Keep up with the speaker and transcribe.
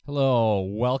Hello,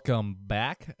 welcome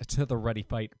back to the Ready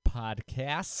Fight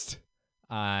podcast.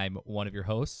 I'm one of your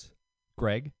hosts,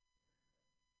 Greg.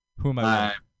 Who am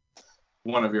I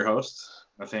I'm one of your hosts,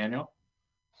 Nathaniel.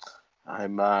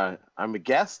 I'm a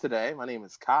guest today. My name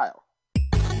is Kyle.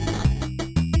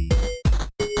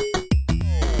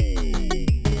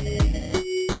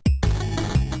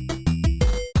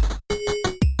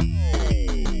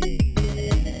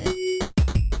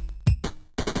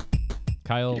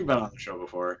 Kyle. You've been on the show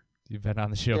before. You've been on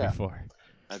the show Yeah. before.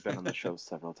 I've been on the show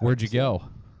several times. Where'd you go?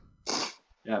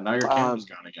 Yeah, now your camera's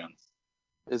gone again.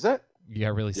 Is it? You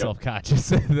got really Yep. self-conscious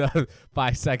the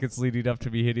 5 seconds leading up to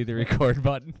me hitting the record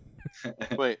button.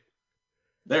 Wait.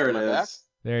 There it Am I back? is.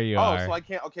 There you Oh, are. so I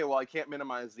can't. Okay, well I can't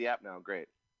minimize the app now. Great.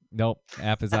 Nope,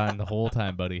 app is on the whole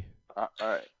time, buddy. All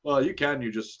right. Well, you can.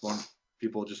 You just want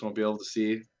people just won't be able to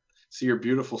see your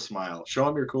beautiful smile. Show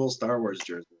them your cool Star Wars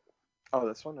jersey. Oh,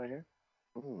 this one right here.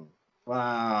 Hmm.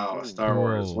 Wow, Ooh. Star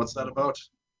Wars. Whoa. What's that about?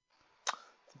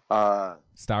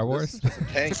 Star Wars? This is just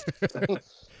a tank.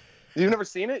 You've never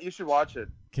seen it? You should watch it.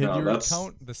 Can No, you that's-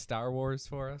 recount the Star Wars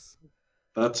for us?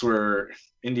 That's where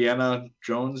Indiana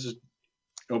Jones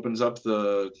opens up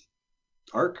the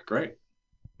Ark. Great.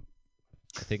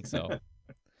 I think so.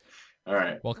 All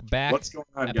right. Welcome back. What's going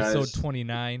on, Episode guys?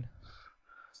 29.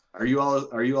 Are you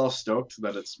all stoked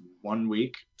that it's 1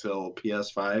 week till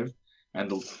PS5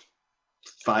 and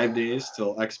 5 days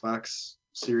till Xbox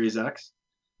Series X?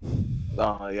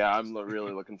 Oh yeah, I'm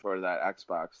really looking forward to that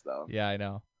Xbox though. Yeah, I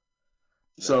know.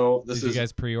 So this Did is you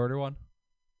guys pre-order one?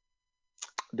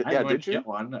 I'm Yeah, going did to you? get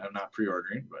one. I'm not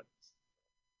pre-ordering, but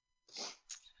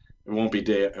it won't be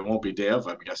day of.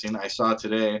 I'm guessing. I saw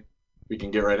today. We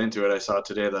can get right into it. I saw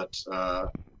today that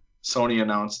Sony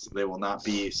announced they will not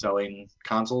be selling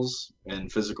consoles in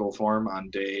physical form on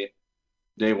day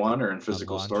one or in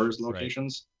physical launch, stores right.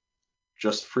 locations.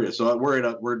 Just free. So that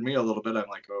worried me a little bit. I'm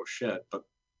like, oh shit, but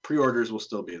pre-orders will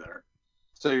still be there.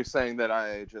 So you're saying that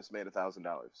I just made $1,000?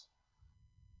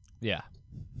 Yeah.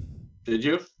 Did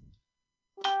you?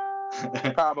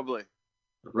 Probably.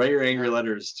 Write your angry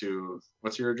letters to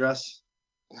what's your address?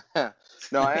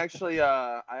 No, I actually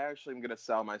am gonna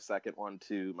sell my second one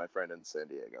to my friend in San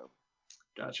Diego.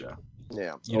 Gotcha.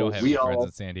 Yeah. You don't have we any friends all-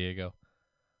 in San Diego.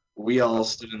 We all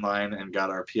stood in line and got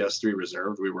our PS3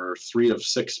 reserved. We were 3 of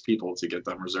 6 people to get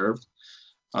them reserved.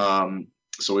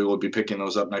 So we will be picking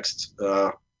those up next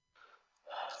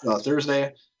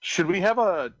Thursday. Should we have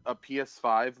a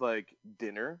PS5 like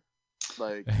dinner,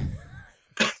 like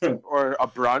or a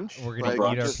brunch? We're gonna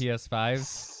like, eat our just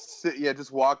PS5s.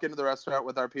 just walk into the restaurant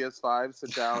with our PS5,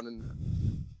 sit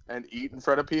down and eat in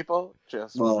front of people.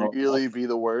 Just Well, really be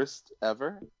the worst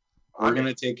ever.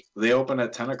 They open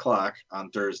at 10 o'clock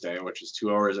on Thursday, which is 2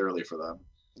 hours early for them.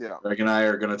 Yeah. Greg and I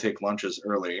are going to take lunches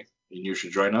early, and you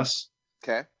should join us,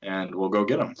 Okay. and we'll go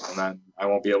get them. And then I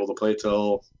won't be able to play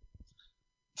till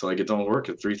I get done with work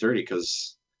at 3:30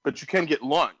 because. But you can get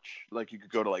lunch. Like you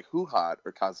could go to like Hoo Hot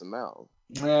or Cozumel.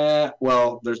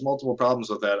 Well, there's multiple problems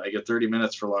with that. I get 30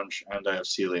 minutes for lunch, and I have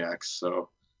celiac, so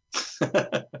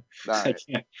I Right.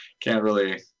 can't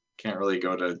really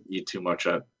go to eat too much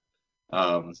at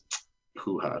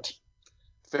Hoo Hot.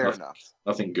 Fair Nothing. enough.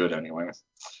 Nothing good anyway.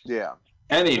 Yeah.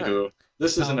 Anywho,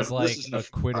 this isn't Sounds like a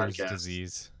quitter's podcast.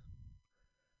 disease.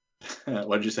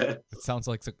 What'd you say? It sounds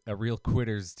like a real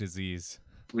quitter's disease.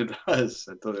 It does.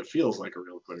 It feels like a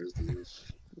real quitter's disease.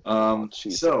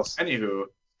 Jesus. So, anywho,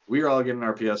 we are all getting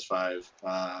our PS5.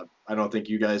 I don't think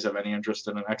you guys have any interest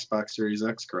in an Xbox Series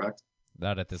X, correct?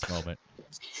 Not at this moment.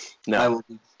 I No. will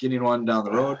be getting one down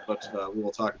the road, but we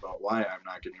will talk about why I'm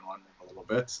not getting one in a little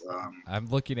bit. I'm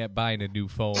looking at buying a new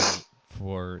phone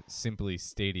for simply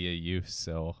Stadia use,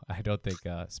 so I don't think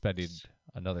spending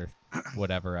another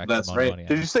whatever X That's amount right. of money.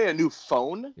 Did you say a new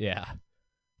phone? Yeah,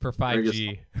 for Greg is-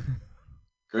 5G.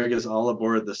 Greg is all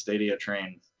aboard the Stadia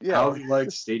train. Yeah. How have you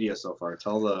liked Stadia so far?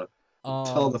 Tell the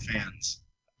Um, fans.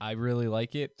 I really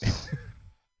like it.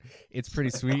 It's pretty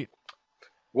sweet.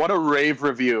 What a rave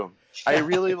review. I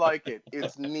really like it.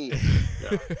 It's neat.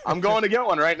 I'm going to get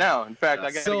one right now. In fact, I got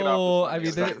to get So off I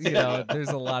this mean, one. there's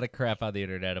a lot of crap on the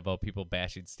internet about people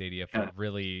bashing Stadia for Yeah.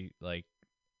 really like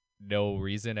no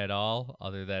reason at all,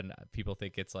 other than people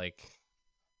think it's like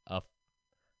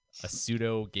a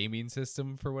pseudo gaming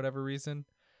system for whatever reason.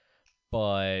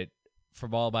 But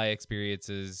from all my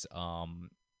experiences, I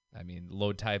mean,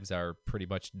 load times are pretty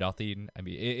much nothing. I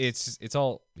mean, it's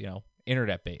all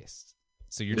internet based.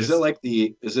 So you're Is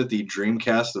just it the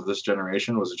Dreamcast of this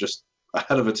generation? Was it just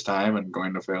ahead of its time and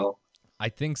going to fail? I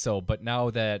think so, but now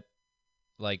that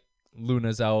like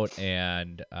Luna's out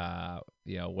and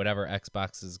whatever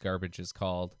Xbox's garbage is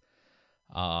called,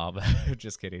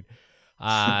 just kidding.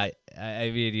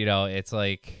 I mean, it's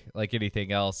like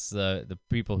anything else. The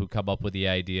people who come up with the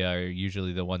idea are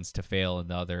usually the ones to fail, and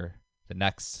the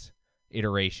next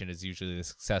iteration is usually the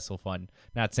successful one.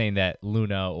 Not saying that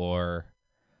Luna or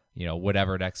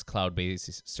whatever next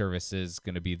cloud-based service is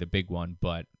going to be the big one,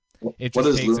 but it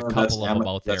just takes Luna? a couple of them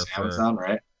out there that's for Amazon,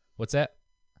 right? What's that?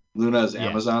 Luna is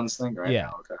Amazon's thing, right?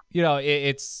 Yeah. Oh, okay.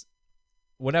 It's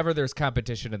whenever there's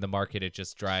competition in the market, it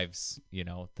just drives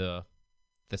the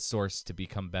source to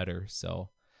become better. So,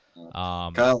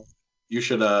 Kyle, you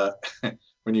should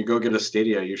when you go get a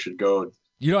Stadia, you should go.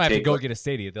 You don't have to go get a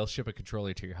Stadia. They'll ship a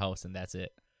controller to your house, and that's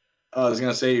it. I was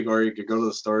gonna say, or you could go to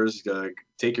the stores,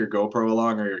 take your GoPro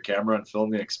along or your camera and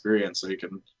film the experience, so you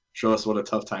can show us what a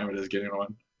tough time it is getting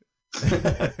one.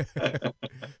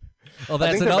 Well,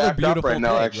 that's another beautiful right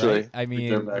now, thing, actually. right? I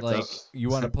mean, like you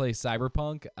want to play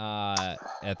Cyberpunk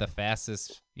at the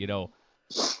fastest,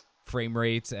 frame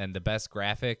rates and the best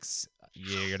graphics.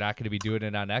 You're not going to be doing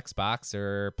it on Xbox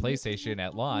or PlayStation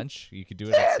at launch. You could do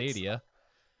it on Stadia.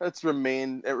 It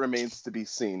remains to be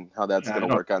seen how that's going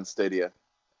to work on Stadia.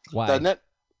 Why? Doesn't it?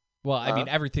 Well, I mean,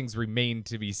 everything's remained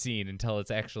to be seen until it's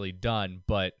actually done.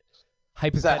 But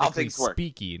hypothetically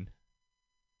speaking,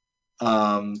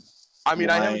 I mean,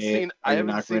 I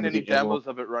haven't seen any demos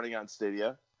of it running on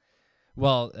Stadia.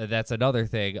 Well, that's another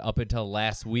thing. Up until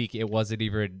last week, it wasn't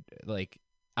even like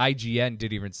IGN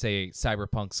didn't even say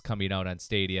Cyberpunk's coming out on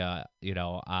Stadia.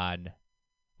 On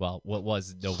what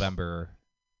was November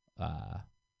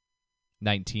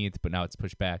 19th, but now it's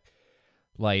pushed back.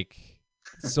 Like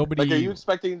somebody. Like, are you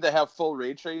expecting to have full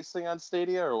ray tracing on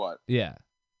Stadia or what? Yeah.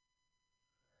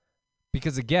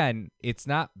 Because again, it's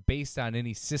not based on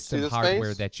any system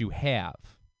hardware that you have.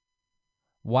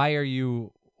 Why are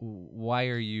you? I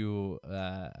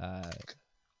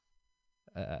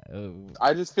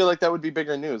just feel like that would be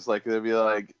bigger news. Like they'd be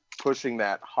like pushing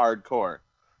that hardcore.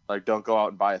 Like, don't go out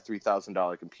and buy a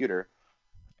 $3,000 computer.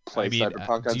 Play Cyberpunk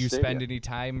on Stadia. Do you spend any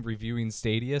time reviewing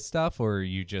Stadia stuff, or are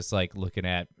you just like looking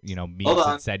at memes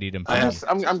and sending them?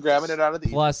 I'm grabbing it out of the.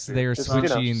 Plus, they're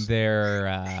switching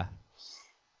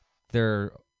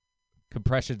their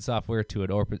compression software to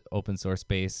an open source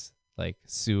base like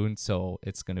soon, so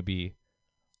it's going to be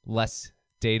less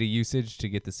data usage to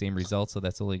get the same results, so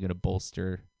that's only going to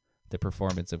bolster the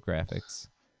performance of graphics.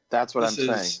 That's what I'm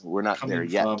saying. We're not there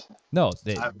yet. No,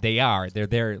 they are. They're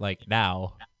there like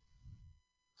now.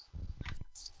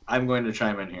 I'm going to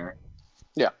chime in here.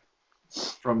 Yeah.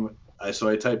 So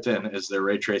I typed in, is there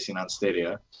ray tracing on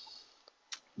Stadia?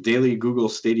 Daily Google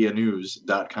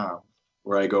StadiaNews.com,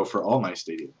 where I go for all my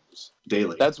Stadia news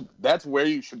daily. That's where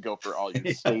you should go for all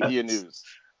your Stadia news.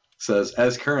 Says,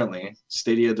 as currently,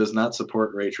 Stadia does not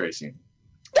support ray tracing.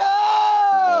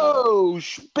 Oh,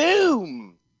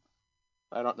 boom!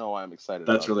 I don't know why I'm excited.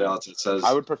 That's really all it says.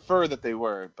 I would prefer that they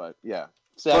were, but yeah.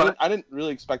 See, I didn't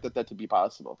really expect that to be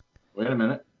possible. Wait a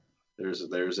minute. There's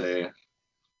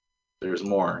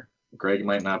more. Greg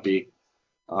might not be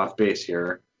off base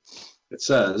here. It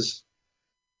says,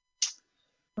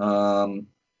 so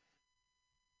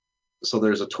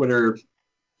there's a Twitter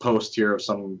post here of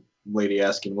some lady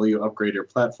asking, will you upgrade your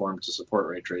platform to support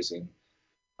ray tracing?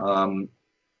 The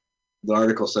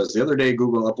article says, the other day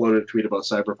Google uploaded a tweet about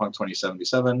Cyberpunk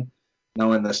 2077.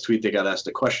 Now in this tweet they got asked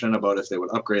a question about if they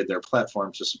would upgrade their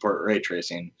platform to support ray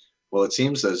tracing. Well, it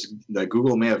seems that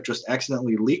Google may have just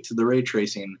accidentally leaked the ray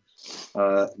tracing,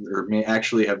 or may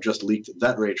actually have just leaked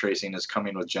that ray tracing is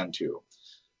coming with Gen 2.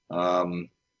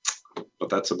 But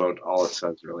that's about all it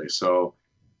says, really. So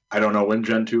I don't know when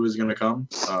Gen 2 is going to come.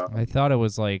 I thought it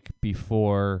was like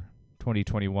before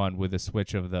 2021 with the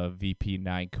switch of the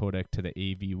VP9 codec to the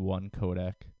AV1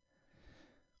 codec.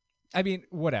 I mean,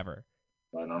 whatever.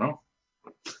 I don't know.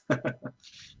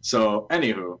 So,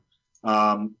 anywho,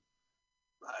 I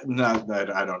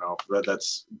don't know.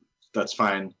 That's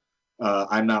fine.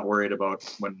 I'm not worried about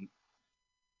when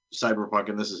Cyberpunk,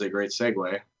 and this is a great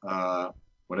segue,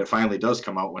 when it finally does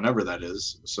come out, whenever that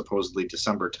is, supposedly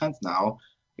December 10th now.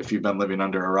 If you've been living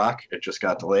under a rock, it just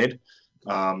got delayed.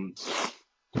 I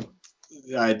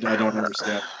don't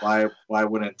understand why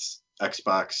wouldn't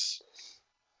Xbox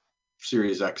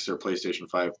Series X or PlayStation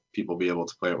 5 people be able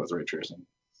to play it with ray tracing?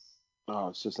 Oh,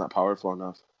 it's just not powerful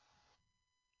enough.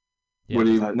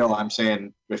 Yeah, No, I'm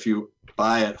saying if you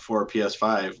buy it for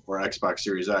PS5 or Xbox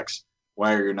Series X,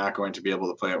 why are you not going to be able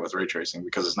to play it with ray tracing?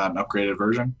 Because it's not an upgraded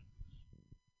version?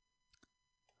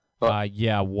 I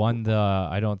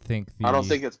don't think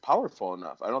it's powerful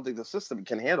enough. I don't think the system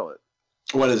can handle it.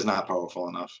 What is not powerful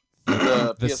enough?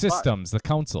 The systems, the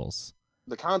consoles.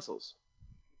 The consoles.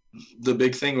 The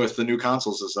big thing with the new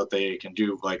consoles is that they can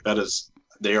do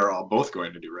they are all both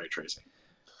going to do ray tracing.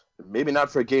 maybe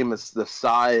not for a game that's the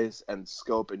size and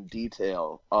scope and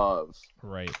detail of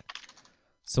right.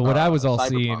 So what I was all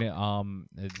Cyberpunk.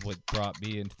 seeing, what brought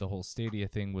me into the whole Stadia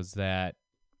thing was that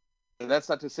And that's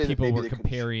not to say people that maybe were they could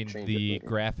comparing change the it,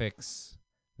 maybe. graphics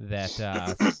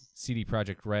that CD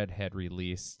Projekt Red had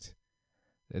released,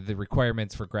 the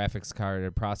requirements for graphics card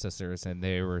and processors, and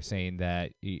they were saying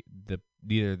that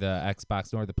neither the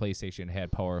Xbox nor the PlayStation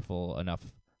had powerful enough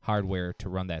hardware to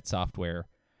run that software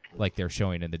like they're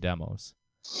showing in the demos.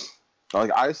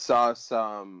 Like I saw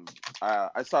some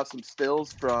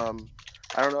stills from,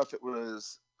 I don't know if it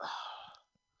was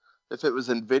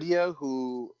Nvidia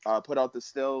who put out the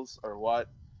stills or what,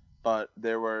 but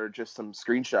there were just some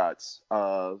screenshots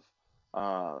of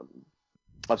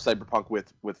Cyberpunk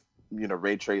with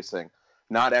ray tracing,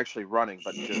 not actually running,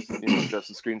 but just just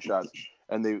the screenshots,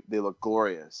 and they look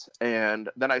glorious. And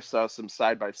then I saw some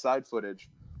side by side footage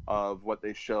of what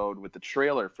they showed with the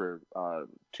trailer for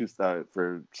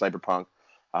Cyberpunk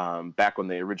back when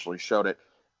they originally showed it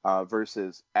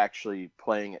versus actually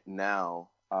playing it now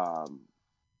on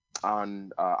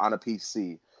a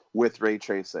PC with ray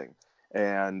tracing.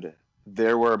 And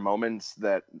there were moments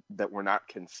that were not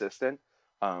consistent.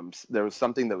 There was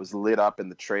something that was lit up in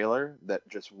the trailer that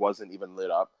just wasn't even lit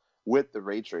up with the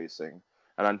ray tracing.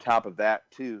 And on top of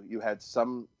that, too, you had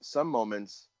some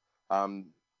moments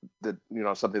that,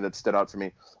 something that stood out for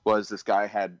me was this guy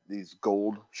had these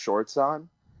gold shorts on,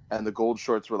 and the gold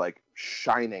shorts were like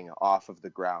shining off of the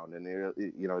ground. And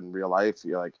in real life,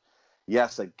 you're like,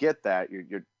 yes, I get that.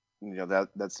 You're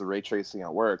that's the ray tracing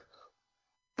at work.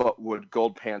 But would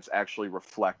gold pants actually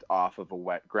reflect off of a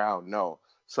wet ground? No.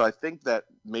 So I think that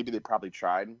maybe they probably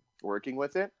tried working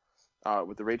with it,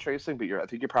 with the ray tracing, but I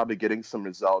think you're probably getting some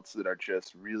results that are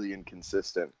just really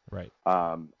inconsistent, right?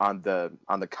 On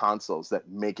the consoles that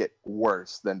make it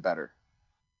worse than better.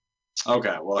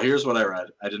 Okay, well, here's what I read.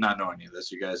 I did not know any of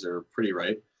this. You guys are pretty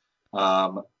right.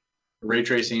 Ray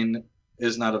tracing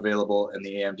is not available in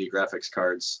the AMD graphics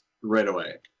cards right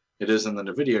away. It is in the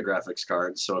NVIDIA graphics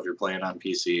cards, so if you're playing on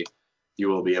PC, you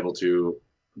will be able to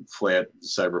play at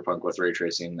Cyberpunk with ray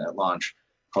tracing at launch.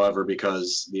 However,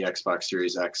 because the Xbox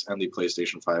Series X and the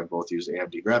PlayStation 5 both use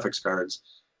AMD graphics cards,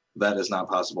 that is not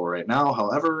possible right now.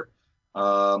 However,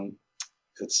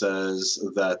 it says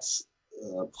that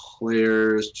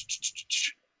players...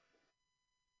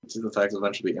 the fact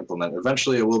eventually be implemented.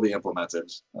 Eventually, it will be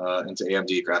implemented into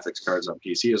AMD graphics cards on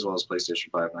PC as well as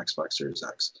PlayStation 5 and Xbox Series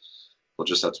X. We'll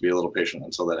just have to be a little patient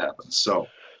until that happens. So,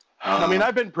 I mean,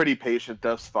 I've been pretty patient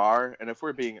thus far, and if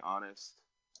we're being honest,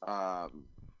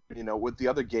 with the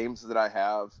other games that I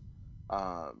have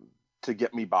to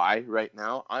get me by right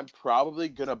now, I'm probably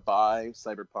gonna buy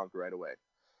Cyberpunk right away,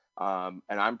 and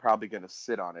I'm probably gonna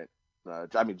sit on it. I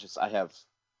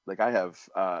have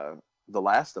The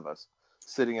Last of Us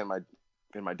sitting in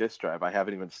my disk drive. I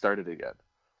haven't even started it yet.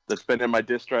 That's been in my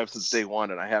disk drive since day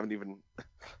one, and I haven't even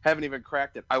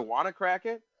cracked it. I want to crack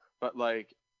it, but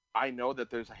I know that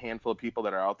there's a handful of people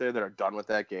that are out there that are done with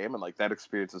that game, and that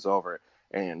experience is over.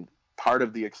 And part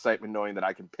of the excitement knowing that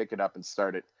I can pick it up and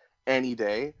start it any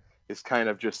day is kind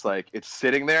of just it's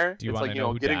sitting there. Do you it's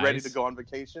know who getting dies? ready to go on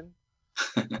vacation.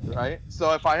 Right?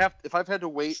 So if I've had to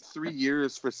wait 3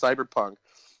 years for Cyberpunk,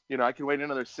 I can wait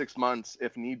another 6 months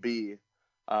if need be.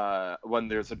 When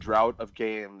there's a drought of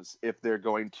games, if they're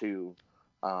going to,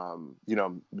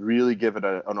 really give it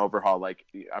an overhaul,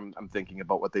 I'm thinking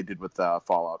about what they did with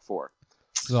Fallout 4.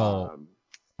 So,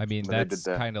 that's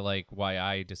kind of why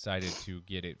I decided to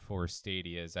get it for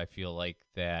Stadia. Is I feel like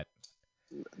that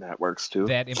works too.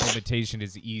 That implementation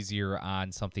is easier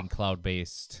on something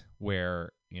cloud-based,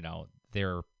 where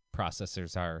their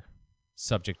processors are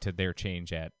subject to their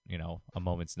change at a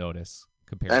moment's notice.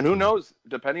 And who knows?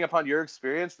 Depending upon your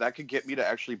experience, that could get me to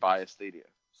actually buy a Stadia.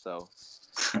 So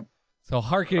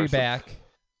harkening back,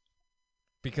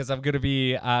 because I'm gonna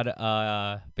be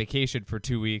on vacation for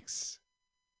 2 weeks,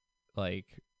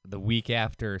 the week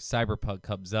after Cyberpunk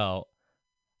comes out.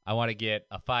 I want to get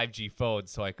a 5G phone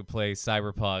so I can play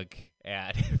Cyberpunk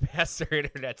at faster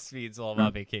internet speeds while I'm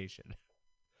on vacation.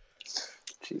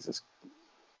 Jesus.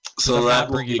 So I'm that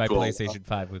not bringing my cool. PlayStation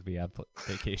 5 with me on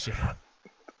vacation.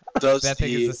 That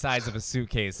thing is the size of a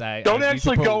suitcase. Don't I actually need to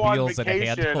put go on wheels and a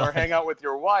vacation handle or on. hang out with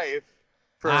your wife.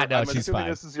 No, I'm she's assuming fine.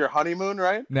 this is your honeymoon,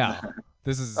 right? No,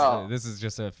 this is Oh. this is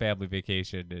just a family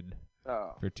vacation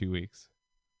for 2 weeks.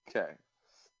 Okay,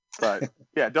 but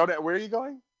yeah, where are you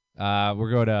going? We're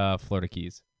going to Florida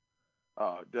Keys.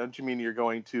 Oh, don't you mean you're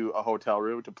going to a hotel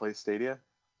room to play Stadia?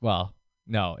 Well,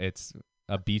 no, it's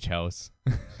a beach house.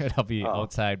 And I'll be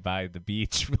outside by the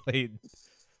beach playing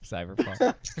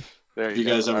Cyberpunk. There Have you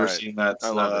go. guys ever All right. seen that I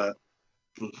love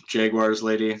Jaguars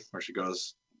lady, where she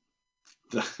goes,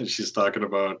 she's talking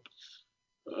about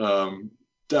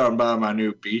down by my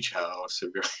new beach house.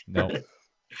 No.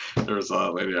 There was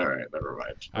a lady. All right, never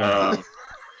mind. All right.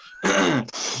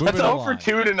 That's Moving 0 along. for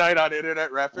 2 tonight on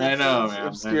internet references. I know, man.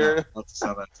 Obscure. I know. Let's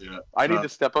send that to you. I need to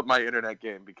step up my internet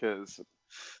game because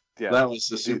That was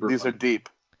the super. these are fun. deep.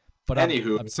 But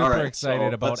Anywho, I'm super all right,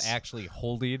 excited so about let's- actually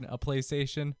holding a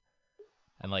PlayStation.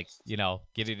 And like,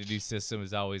 getting a new system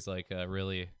is always like a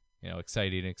really,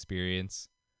 exciting experience.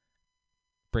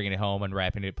 Bringing it home,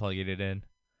 unwrapping it, plugging it in.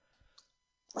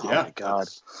 Oh Yeah, my god.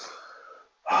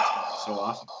 So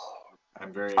awesome.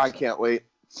 I'm very. I Excited. can't wait.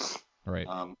 Right.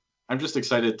 I'm just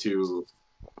excited to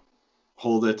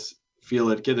hold it, feel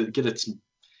it, get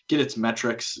its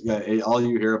metrics. Yeah, all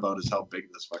you hear about is how big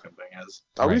this fucking thing is.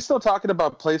 Are we Right. still talking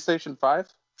about PlayStation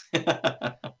 5?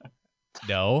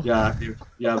 No. Yeah.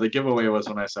 The giveaway was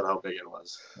when I said how big it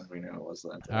was, and we knew it was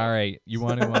that. All right. You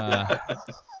want to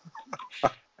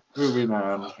Moving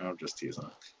on. I'm just teasing.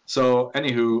 So,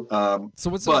 anywho, So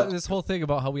what's But- this whole thing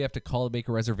about how we have to call and make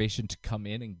a reservation to come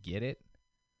in and get it?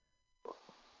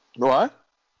 What?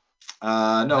 no,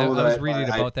 I was that reading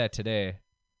about that today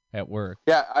at work.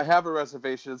 Yeah, I have a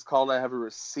reservation. It's called I have a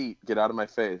receipt. Get out of my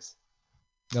face.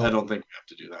 No, I don't think we have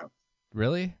to do that.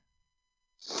 really?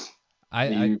 I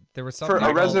You- there was For something a I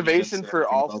don't reservation think for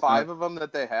all about 5 that. of them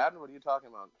that they had? What are you talking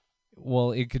about?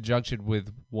 well, in conjunction with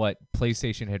what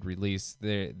PlayStation had released,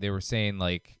 they were saying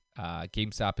like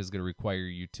GameStop is going to require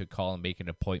you to call and make an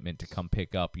appointment to come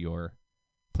pick up your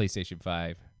PlayStation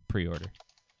 5 pre-order.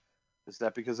 Is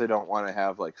that because they don't want to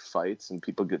have like fights and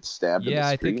people get stabbed in Yeah, the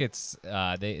I street? think it's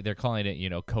they're calling it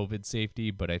COVID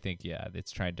safety, but I think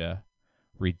it's trying to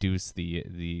reduce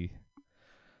the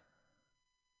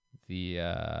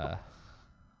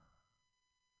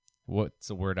what's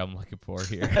the word I'm looking for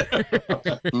here?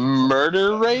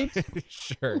 Murder rate?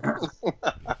 Sure.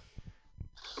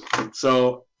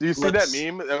 So, Do you see Let's-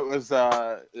 that meme?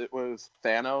 It was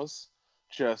Thanos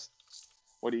just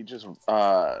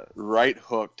right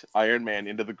hooked Iron Man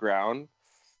into the ground,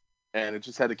 and it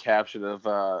just had a caption of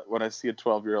when I see a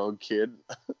 12-year-old kid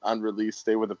on release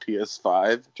day with a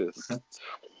PS5, just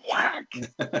whack.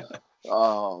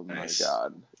 Oh my Nice.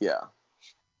 god, yeah.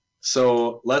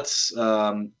 So let's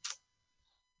talk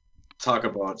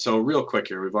about. So real quick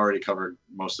here, we've already covered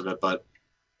most of it, but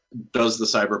does the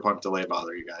Cyberpunk delay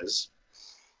bother you guys?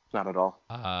 Not at all.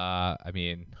 I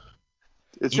mean,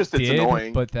 It's it just it's did,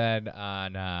 annoying. but then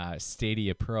on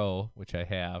Stadia Pro, which I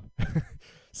have,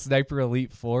 Sniper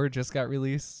Elite 4 just got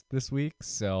released this week,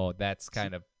 so that's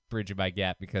kind of bridging my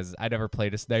gap because I never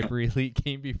played a Sniper Elite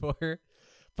game before,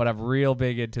 but I'm real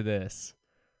big into this.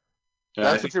 Yeah,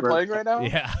 I That's think what you're we're- playing right now.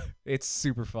 Yeah, it's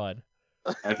super fun.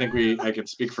 I think I can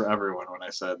speak for everyone when I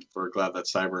said we're glad that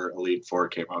Cyber Elite 4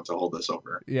 came out to hold this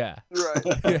over. Yeah. Right.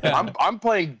 Yeah. I'm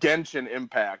playing Genshin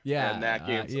Impact, Yeah, and that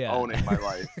game's yeah. owning my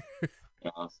life.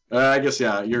 I guess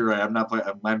you're right. I'm not playing.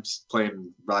 I'm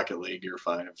playing Rocket League Year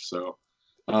 5. So,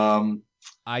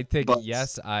 I think, But-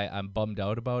 yes, I'm bummed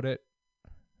out about it.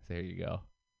 There you go.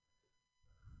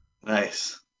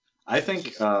 nice. I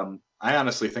think I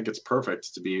honestly think it's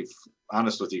perfect, to be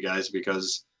honest with you guys,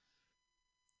 because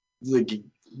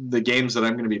the games that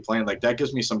I'm going to be playing, like, that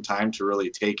gives me some time to really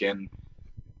take in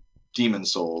Demon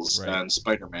Souls Right. and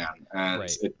Spider-Man, and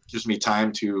Right. it gives me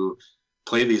time to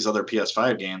play these other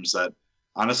PS5 games that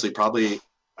honestly probably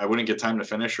I wouldn't get time to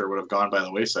finish or would have gone by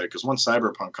the wayside, because once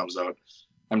Cyberpunk comes out,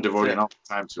 I'm devoting all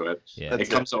the time to it. Yeah. That's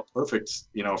It comes out perfect,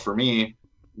 for me.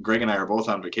 Greg and I are both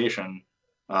on vacation.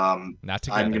 Not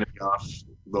together. I'm going to be off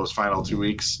those final 2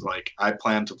 weeks. Like, I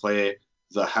plan to play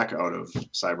the heck out of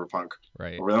Cyberpunk.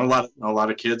 Right. We're a lot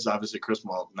of kids, obviously. Chris,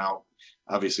 well, now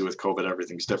obviously with COVID,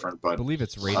 everything's different. I But believe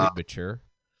it's rated mature.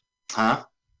 huh?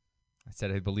 I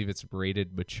said I believe it's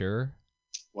rated mature.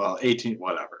 Well, 18,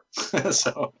 whatever.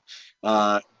 So,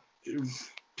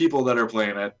 people that are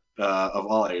playing it of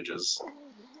all ages,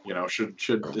 should.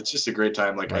 It's just a great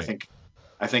time. Like, Right.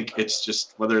 I think it's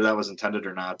just whether that was intended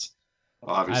or not.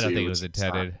 Well, obviously, I don't think it was it's not.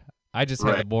 intended. I just had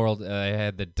Right. the moral. I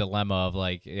had the dilemma of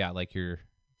like you're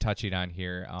touching on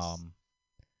here.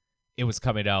 It was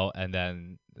coming out, and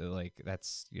then like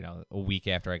that's a week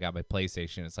after I got my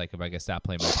PlayStation. It's like, am I gonna stop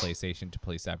playing my PlayStation to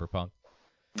play Cyberpunk,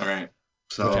 All right.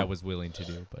 So, which I was willing to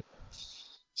do, but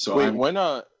so Wait, I'm-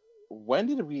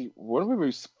 when were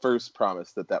we first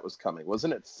promised that was coming?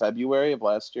 Wasn't it February of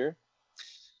last year?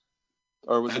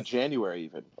 Or was it January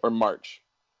even? Or March?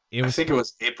 it I was. think it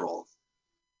was April.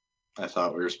 I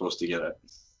thought we were supposed to get it.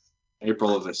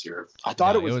 April of this year. I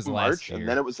thought No, it was last March, year. and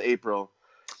then it was April,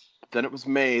 then it was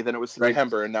May, then it was Right.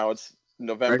 September, and now it's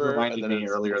November. reminded and then me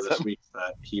it's earlier this December. week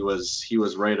that he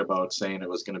was right about saying it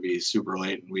was going to be super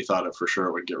late, and we thought it for sure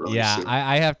it would get released Yeah, soon.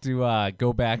 I have to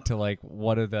go back to like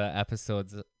one of the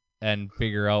episodes and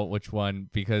figure out which one,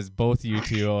 because both you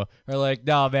two are like,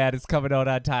 no, man, it's coming out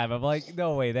on time. I'm like,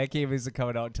 no way, that game isn't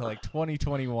coming out until like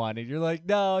 2021. And you're like,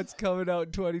 no, it's coming out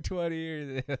in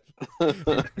 2020.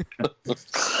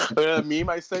 The meme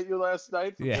I sent you last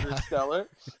night from Yeah. Interstellar,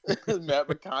 Matt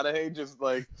McConaughey just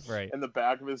like Right. in the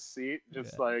back of his seat,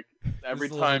 just like every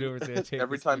This little time, maneuver's gonna take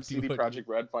every us time 51 CD Projekt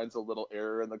Red finds a little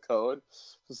error in the code,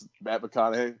 just Matt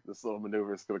McConaughey, this little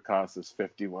maneuver is going to cost us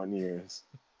 51 years.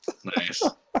 Nice.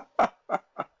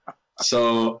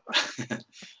 So,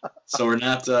 so we're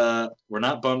not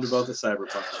bummed about the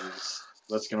Cyberpunk news.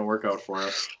 That's gonna work out for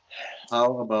us.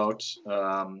 How about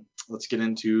let's get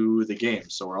into the game.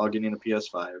 So we're all getting a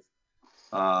PS5.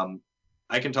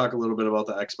 I can talk a little bit about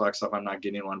the Xbox stuff. I'm not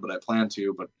getting one, but I plan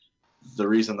to. But the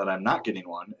reason that I'm not getting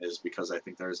one is because I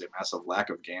think there's a massive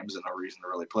lack of games and no reason to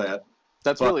really play it.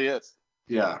 That's really it.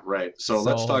 Yeah, right. So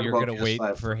let's talk you're about gonna PS5 wait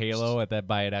for first. Halo and then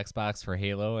buy an Xbox for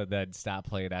Halo and then stop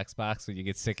playing Xbox when you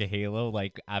get sick of Halo,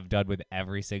 like I've done with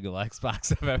every single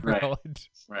Xbox I've ever Right. owned.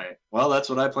 Right. Well, that's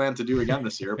what I plan to do again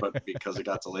this year, but because it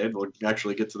got delayed, we'll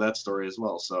actually get to that story as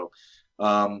well. So,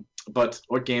 but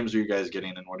what games are you guys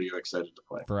getting, and what are you excited to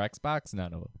play? For Xbox,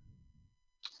 none of them.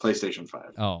 PlayStation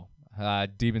 5. Oh,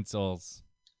 Demon Souls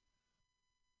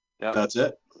Yeah. That's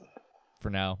it. for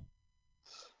now.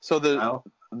 So Kyle?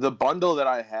 the bundle that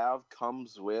I have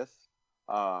comes with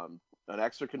an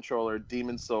extra controller,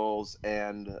 Demon Souls,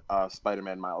 and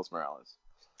Spider-Man Miles Morales.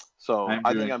 So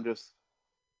I think I'm just.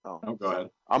 Oh, go ahead.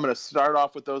 I'm going to start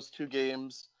off with those two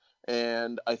games,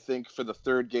 and I think for the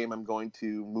third game, I'm going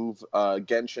to move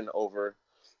Genshin over.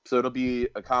 So it'll be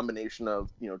a combination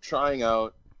of trying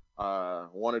out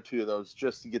one or two of those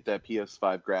just to get that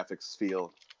PS5 graphics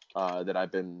feel that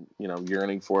I've been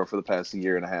yearning for the past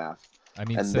year and a half. I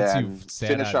mean, And since then you've sat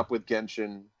finish on, up with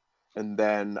Genshin, and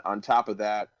then on top of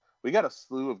that, we got a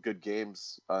slew of good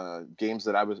games, games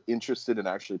that I was interested in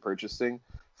actually purchasing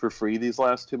for free these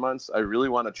last 2 months. I really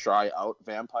want to try out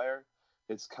Vampire.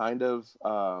 It's kind of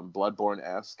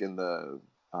Bloodborne-esque in the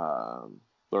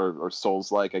or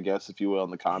Souls-like, I guess, if you will,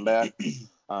 in the combat.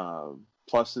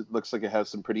 Plus, it looks like it has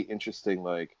some pretty interesting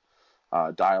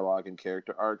dialogue and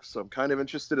character arcs. So I'm kind of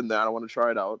interested in that. I want to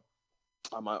try it out.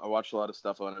 I watched a lot of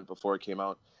stuff on it before it came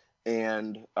out.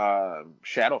 And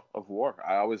Shadow of War.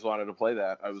 I always wanted to play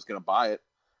that. I was going to buy it,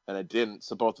 and I didn't.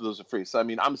 So both of those are free. So, I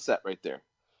mean, I'm set right there.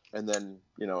 And then,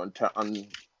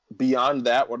 beyond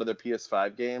that, what are the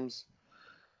PS5 games?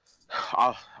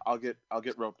 I'll get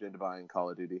roped into buying Call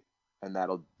of Duty, and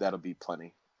that'll be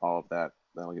plenty. All of that.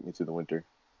 That'll get me through the winter.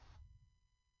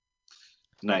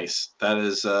 Nice. That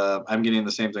is, I'm getting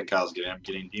the same thing Kyle's getting. I'm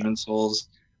getting Demon Souls,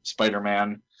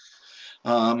 Spider-Man,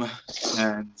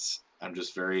 and I'm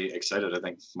just very excited. I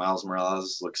think Miles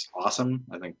Morales looks awesome.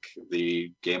 I think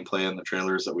the gameplay and the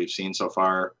trailers that we've seen so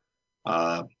far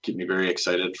get me very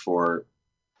excited for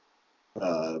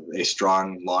a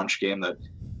strong launch game that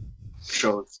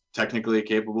shows technically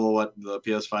capable what the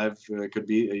PS5 could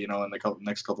be, in the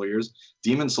next couple of years.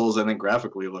 Demon Souls, I think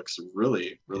graphically looks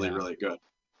really good.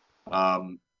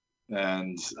 And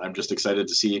I'm just excited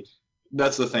to see.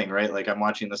 That's the thing, right? Like, I'm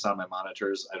watching this on my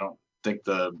monitors. I don't think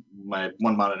my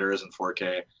one monitor isn't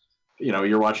 4K.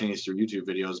 You're watching these through YouTube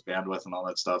videos, bandwidth and all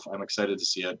that stuff. I'm excited to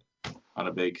see it on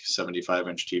a big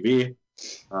 75-inch TV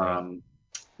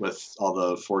with all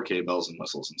the 4K bells and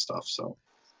whistles and stuff. So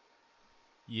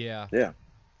Yeah.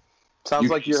 Sounds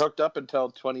like you're hooked up until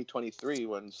 2023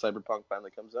 when Cyberpunk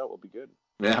finally comes out. We'll be good.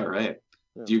 Yeah, right.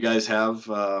 Yeah. Do you guys have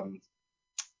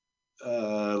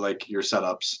like your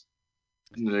setups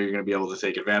that you're going to be able to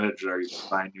take advantage? Are you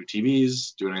buying new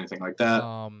TVs, doing anything like that?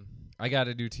 I got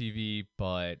a new TV,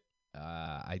 but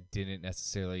I didn't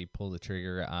necessarily pull the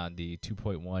trigger on the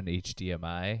 2.1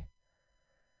 HDMI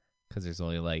because there's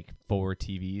only like 4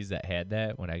 TVs that had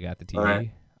that when I got the TV. All right.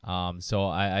 So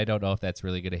I don't know if that's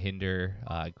really going to hinder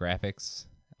graphics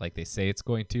like they say it's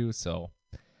going to. So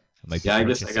I might be I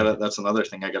guess I purchasing got it. That's another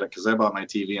thing. I got it because I bought my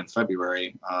TV in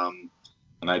February, and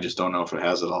I just don't know if it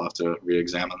has it. I'll have to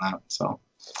re-examine that. So,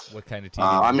 What kind of TV?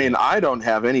 I mean, I don't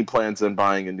have any plans on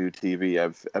buying a new TV.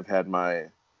 I've had my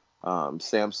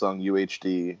Samsung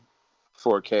UHD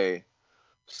 4K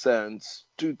since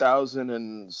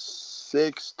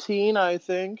 2016, I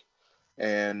think,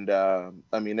 and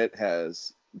I mean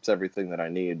it's everything that I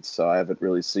need. So I haven't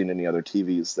really seen any other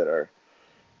TVs that are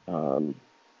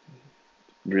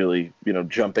really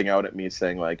jumping out at me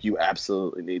saying like you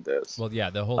absolutely need this. Well,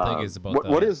 yeah, the whole thing is about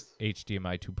what is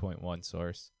HDMI 2.1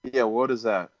 source. Yeah, what is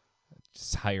that?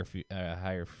 just higher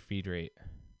feed rate.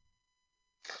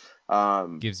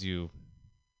 Gives you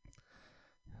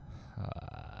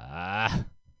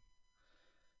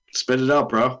Spit it out,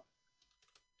 bro.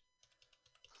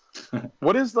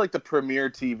 What is like the premier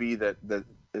TV that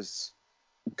is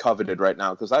coveted right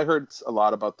now? Because I heard a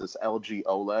lot about this LG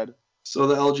OLED. So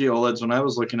the LG OLEDs, when I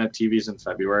was looking at TVs in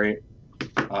February,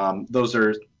 those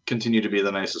continue to be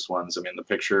the nicest ones. I mean, the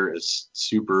picture is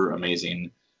super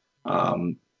amazing,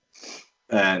 and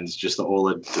just the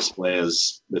OLED display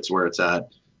it's where it's at.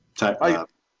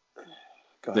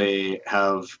 They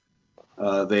have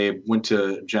they went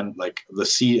to the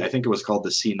C. I think it was called the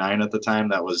C9 at the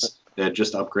time. They had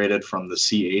just upgraded from the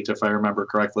C8, if I remember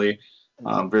correctly.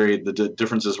 The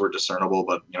differences were discernible,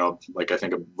 but I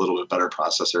think a little bit better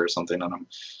processor or something on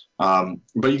them.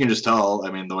 But you can just tell.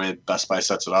 I mean, the way Best Buy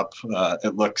sets it up,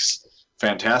 it looks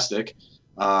fantastic.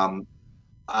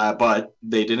 But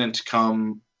they didn't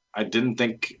come. I didn't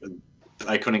think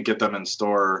I couldn't get them in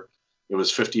store. It was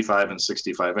 55 and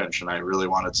 65 inch, and I really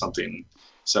wanted something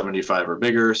 75 or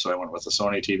bigger, so I went with a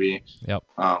Sony TV. Yep.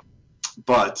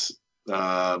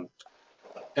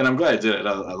 And I'm glad I did it.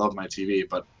 I love my TV,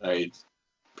 but it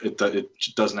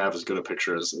doesn't have as good a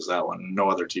picture as that one. No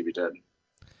other TV did.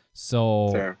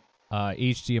 So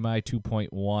HDMI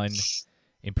 2.1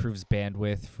 improves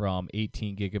bandwidth from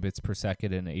 18 gigabits per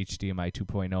second in HDMI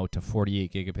 2.0 to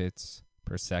 48 gigabits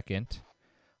per second.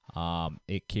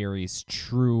 It carries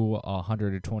true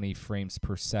 120 frames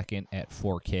per second at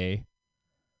 4K,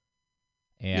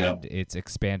 and it's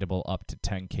expandable up to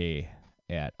 10K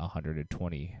at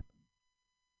 120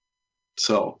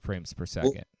 frames per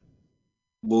second.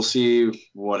 We'll see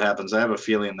what happens. I have a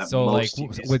feeling that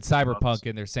with Cyberpunk,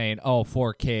 and they're saying,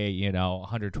 4K,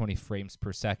 120 frames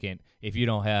per second. If you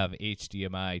don't have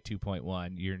HDMI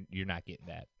 2.1, you're not getting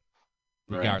that.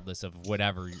 Regardless of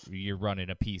whatever you're running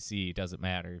a PC, it doesn't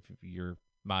matter if your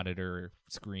monitor,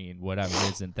 screen, whatever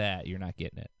isn't that, you're not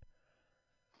getting it.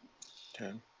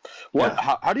 Okay.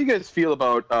 How do you guys feel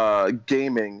about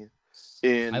gaming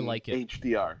in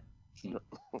HDR?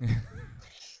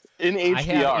 In HDR. I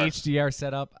have HDR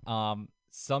set up.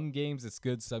 Some games it's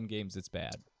good, some games it's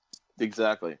bad.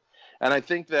 Exactly. And I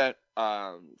think that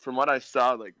from what I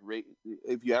saw,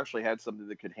 if you actually had something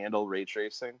that could handle ray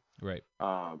tracing, right,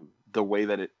 the way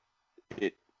that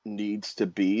it needs to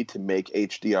be to make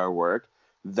HDR work,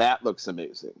 that looks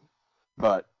amazing.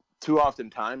 But too often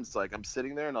times, I'm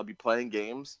sitting there and I'll be playing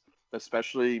games,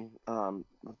 especially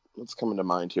what's coming to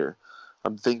mind here.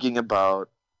 I'm thinking about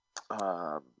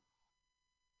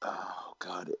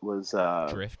it was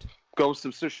Drift. Ghost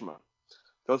of Tsushima.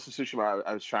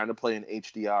 I was trying to play in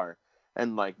HDR,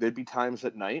 and there'd be times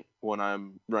at night when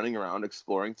I'm running around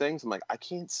exploring things. I'm like, I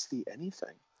can't see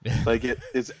anything.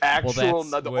 It's actual.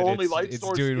 Well, the only light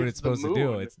source it's doing what is it's supposed the moon. to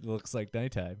do. It looks like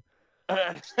nighttime.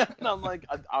 And I'm like,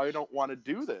 I don't want to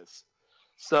do this.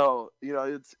 So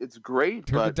it's great.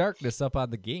 Turn but the darkness up on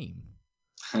the game,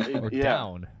 or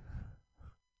down.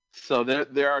 So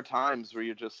there are times where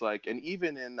you're just and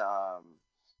even in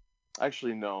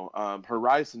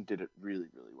Horizon did it really,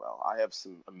 really well. I have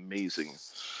some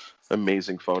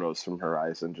amazing photos from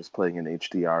Horizon just playing in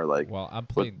HDR. Well, I'm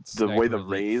playing the way the Elite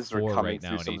rays are 4 coming right through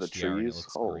now in some of the HDR, and it trees.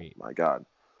 looks Oh great. my god!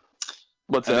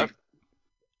 What's that?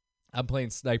 I'm playing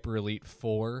Sniper Elite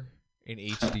 4 in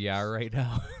HDR right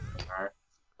now.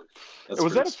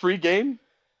 Was that a free game?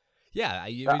 Yeah,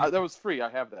 that was free. I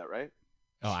have that, right?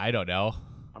 Oh, I don't know.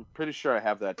 I'm pretty sure I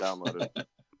have that downloaded.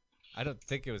 I don't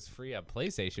think it was free on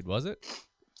PlayStation, was it?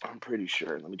 I'm pretty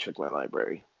sure. Let me check my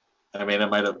library. I mean, it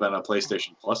might have been a PlayStation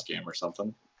Plus game or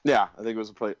something. Yeah, I think it was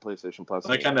a PlayStation Plus.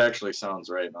 That kind of actually sounds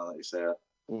right now that you say it.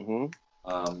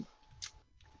 Mm-hmm.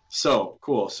 So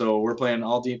cool. So we're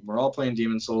all playing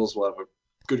Demon's Souls. We'll have a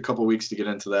good couple weeks to get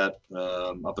into that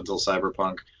up until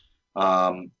Cyberpunk.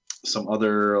 Some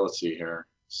other. Let's see here.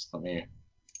 Let me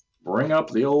bring up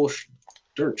the old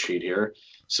dirt sheet here.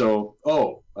 So,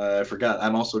 I forgot.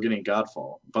 I'm also getting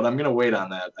Godfall, but I'm gonna wait on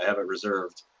that. I have it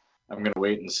reserved. I'm gonna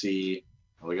wait and see.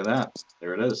 Look at that.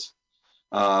 There it is.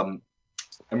 I'm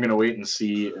gonna wait and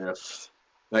see if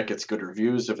that gets good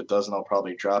reviews. If it doesn't, I'll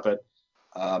probably drop it.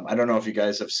 I don't know if you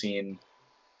guys have seen.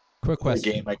 Quick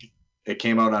question. The game. It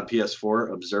came out on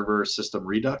PS4. Observer System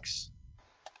Redux.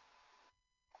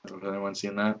 Has anyone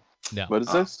seen that? No. What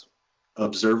is this?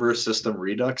 Observer System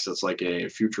Redux. It's like a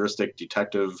futuristic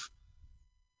detective.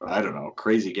 I don't know,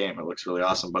 crazy game. It looks really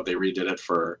awesome, but they redid it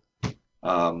for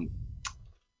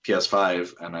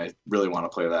PS5, and I really want to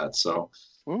play that. So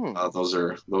those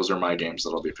are my games that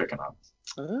I'll be picking up.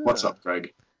 What's up,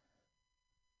 Greg?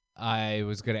 I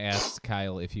was gonna ask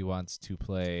Kyle if he wants to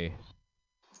play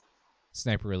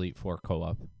Sniper Elite 4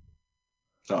 co-op.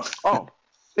 So, Oh,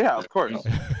 yeah, of course.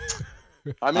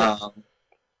 I'm in.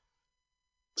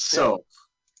 So,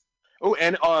 Oh,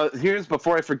 and here's,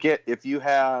 before I forget, if you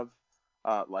have,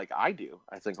 like I do,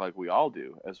 I think like we all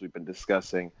do, as we've been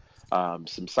discussing, some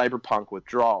Cyberpunk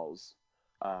withdrawals,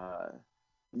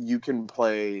 you can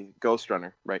play Ghost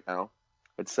Runner right now.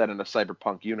 It's set in a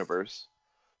Cyberpunk universe.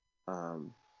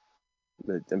 I'm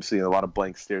seeing a lot of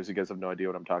blank stares. You guys have no idea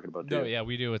what I'm talking about, do No, you? yeah,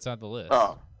 we do. It's on the list.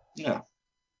 Oh, yeah.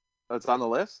 it's on the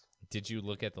list? Did you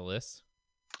look at the list?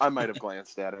 I might have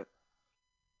glanced at it.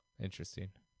 Interesting.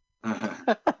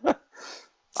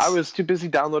 I was too busy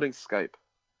downloading Skype,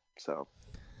 so,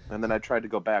 and then I tried to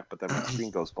go back, but then my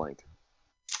screen goes blank.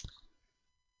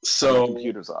 So my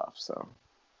computer's off. So,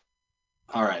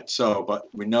 all right. So, but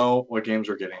we know what games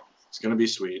we're getting. It's gonna be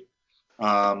sweet.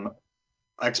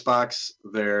 Xbox.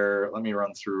 Let me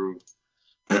run through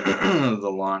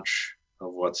the launch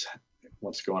of what's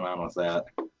going on with that.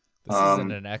 This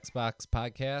isn't an Xbox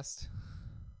podcast.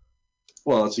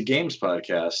 Well, it's a games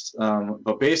podcast,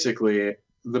 but basically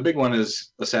the big one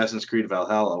is Assassin's Creed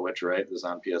Valhalla, which is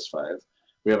on PS5.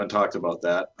 We haven't talked about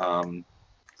that.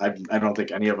 I don't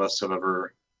think any of us have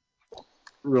ever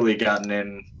really gotten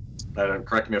in.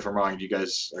 Correct me if I'm wrong. Are you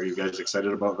guys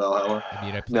excited about Valhalla? I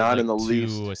mean, I played Not in the two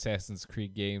least. Assassin's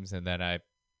Creed games, and then I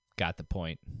got the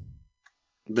point.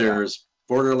 There's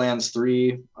Borderlands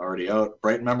 3 already out.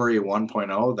 Bright Memory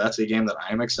 1.0. That's a game that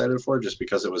I'm excited for just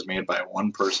because it was made by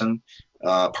one person.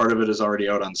 Part of it is already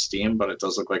out on Steam, but it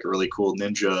does look like a really cool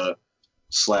ninja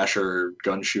slasher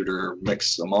gun shooter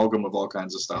mix amalgam of all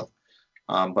kinds of stuff.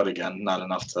 But again, not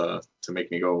enough to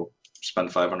make me go spend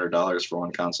 $500 for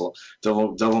one console.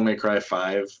 Devil May Cry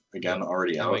 5 again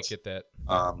already I out. might get that.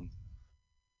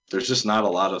 There's just not a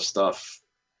lot of stuff.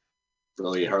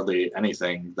 Really, hardly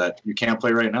anything that you can't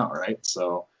play right now, right?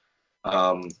 So,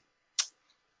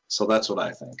 so that's what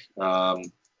I think.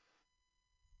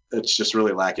 It's just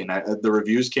really lacking. The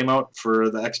reviews came out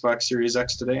for the Xbox Series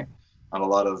X today on a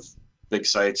lot of big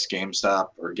sites, GameStop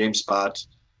or GameSpot,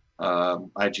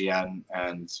 IGN,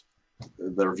 and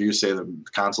the reviews say the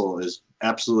console is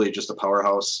absolutely just a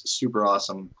powerhouse, super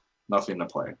awesome, nothing to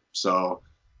play. So,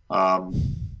 a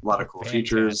lot of cool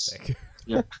features.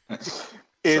 Yeah.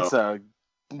 It's a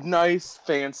nice,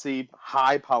 fancy,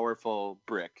 high, powerful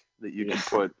brick that you can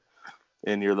put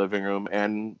in your living room,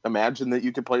 and imagine that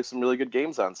you could play some really good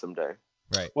games on someday.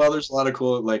 Right. Well, there's a lot of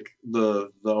cool, like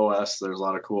the OS. There's a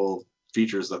lot of cool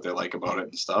features that they like about it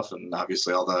and stuff, and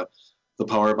obviously all the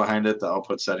power behind it, the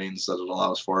output settings that it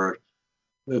allows for.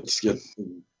 It's good.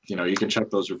 You can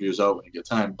check those reviews out when you get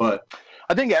time. But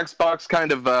I think Xbox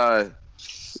kind of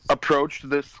approached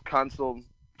this console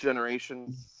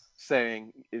generation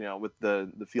saying, with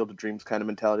the Field of Dreams kind of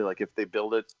mentality, like if they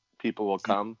build it, people will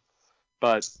come.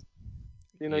 But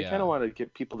you kind of want to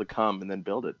get people to come and then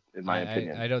build it, in my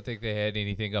opinion. I don't think they had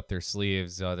anything up their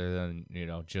sleeves other than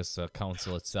just a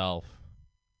console itself.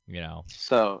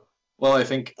 So, well, I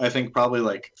think probably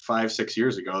like 5-6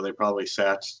 years ago they probably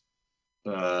sat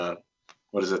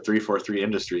 343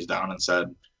 Industries down and said,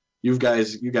 you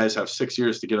guys have 6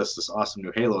 years to get us this awesome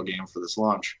new Halo game for this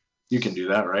launch. You can do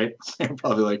that, right?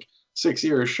 Probably like 6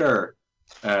 years, sure.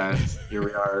 And here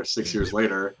we are 6 years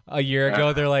later. A year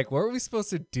ago, they're like, weren't we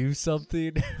supposed to do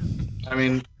something? I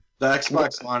mean, the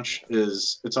Xbox launch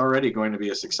it's already going to be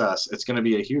a success. It's going to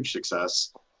be a huge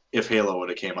success if Halo would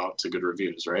have came out to good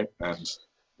reviews, right? And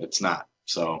it's not.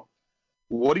 So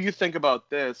what do you think about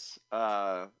this?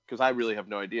 Because I really have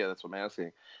no idea. That's what I'm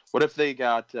asking. What if they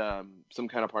got some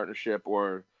kind of partnership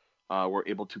or were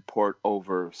able to port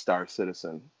over Star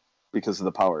Citizen because of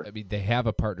the power? I mean, they have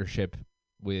a partnership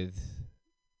with...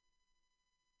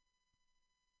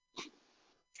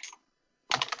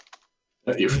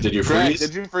 Did you freeze?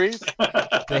 Did you freeze?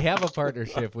 They have a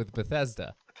partnership with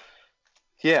Bethesda.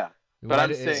 Yeah. But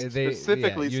I'm saying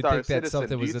specifically you'd Star think that Citizen.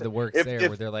 something was in the works if,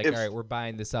 where they're like, all right, we're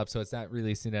buying this up, so it's not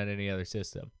releasing on any other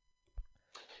system.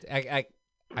 I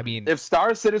mean... If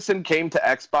Star Citizen came to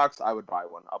Xbox, I would buy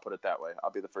one. I'll put it that way.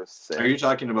 I'll be the first to say Are you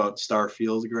talking about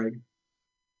Starfield, Greg?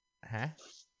 Huh?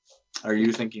 Are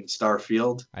you thinking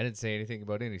Starfield? I didn't say anything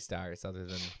about any stars other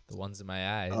than the ones in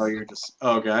my eyes. Oh, you're just...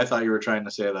 Oh, okay, I thought you were trying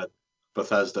to say that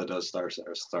Bethesda does Star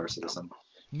Citizen.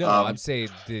 No, I'm saying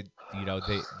that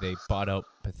they bought out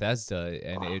Bethesda,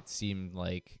 and it seemed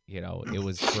like it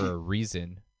was for a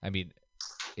reason. I mean,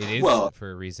 it is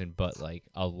for a reason, but like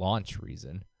a launch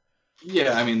reason.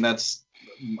 Yeah, I mean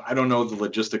I don't know the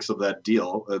logistics of that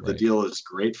deal. The deal is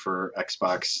great for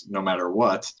Xbox, no matter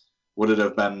what. Would it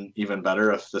have been even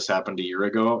better if this happened a year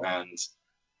ago and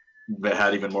they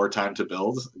had even more time to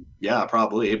build? Yeah,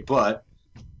 probably. But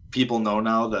people know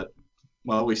now that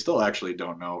Well, we still actually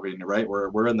don't know. I mean, right?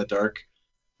 We're in the dark,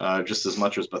 just as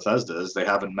much as Bethesda is. They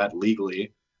haven't met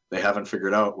legally. They haven't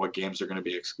figured out what games are going to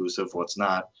be exclusive, what's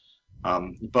not.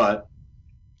 But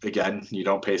again, you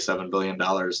don't pay $7 billion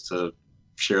to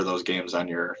share those games on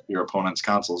your opponent's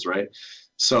consoles, right?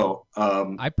 So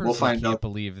I personally we'll find can't out.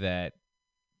 believe that.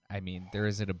 I mean, there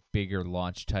isn't a bigger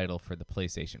launch title for the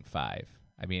PlayStation 5.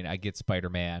 I mean, I get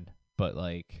Spider-Man, but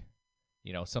like,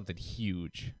 something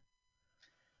huge.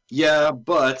 Yeah,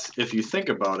 but if you think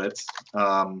about it,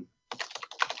 the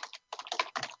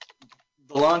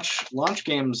launch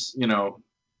games,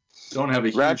 don't have a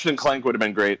huge. Ratchet and Clank would have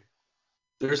been great.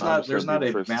 There's I'm not just gonna be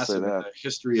a the first to say massive that.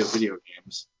 history of video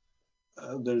games.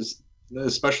 There's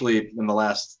especially in the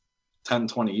last 10,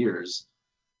 20 years,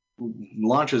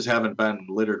 launches haven't been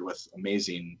littered with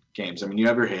amazing games. I mean, you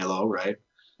have your Halo, right?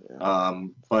 Yeah.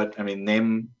 But I mean,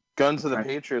 name Guns of the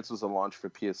Okay. Patriots was a launch for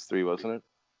PS3, wasn't it?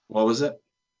 what was it?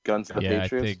 Guns of the Yeah,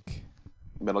 Patriots, I think.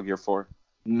 Metal Gear 4.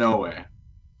 No way.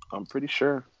 I'm pretty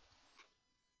sure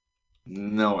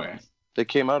No way. they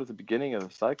came out at the beginning of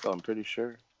the cycle. I'm pretty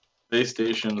sure.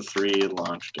 PlayStation 3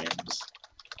 launch games.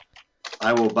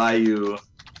 I will buy you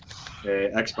a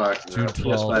Xbox or June a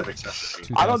 12th. PS5 accessory.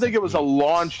 I don't think it was a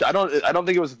launch. I don't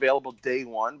think it was available day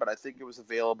one, but I think it was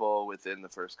available within the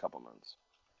first couple months.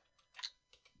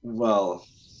 Well,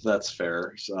 that's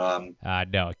fair. No,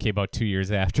 it came out 2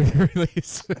 years after the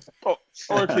release.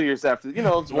 Or 2 years after.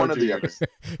 It's one or the other.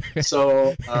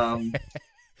 So,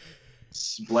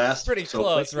 Blast. Pretty so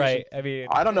close, PlayStation- right? I mean,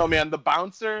 I don't know, man. The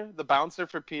bouncer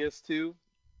for PS2,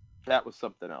 that was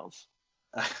something else.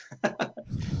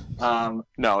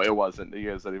 No, it wasn't. You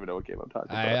guys don't even know what game I'm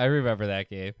talking about. I remember that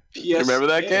game. You remember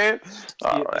that game?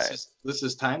 All Yeah, right. this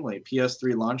is timely.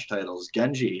 PS3 launch titles: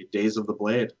 Genji, Days of the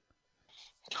Blade,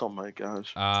 Oh my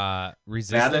gosh.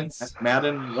 Resistance.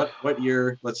 Madden. What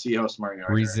year? Let's see how smart you are.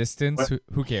 here. Resistance. What-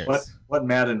 Who cares? What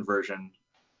Madden version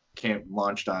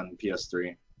launched on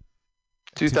PS3?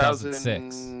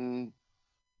 2006.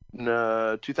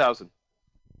 2000. 2000.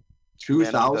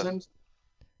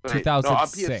 Wait, no, on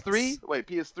 2006. PS3? Wait,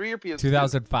 PS3 or PS2?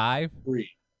 2005.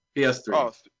 PS3.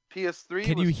 Oh, PS3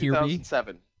 Can was you hear me?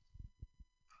 2007.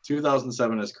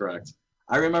 2007 is correct.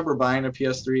 I remember buying a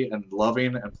PS3 and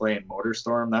loving and playing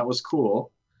MotorStorm. That was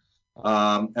cool.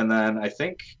 And then I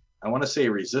want to say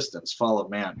Resistance: Fall of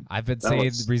Man. I've been That saying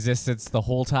was- Resistance the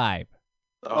whole time.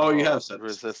 Oh, you have said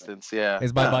Resistance, yeah.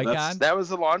 Is my Yeah, mic that's- on? That was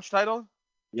the launch title?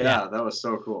 Yeah, that was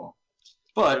so cool.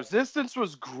 But Resistance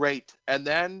was great. And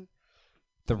then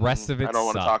The rest of it I don't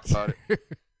want to talk sucked. about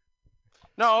it.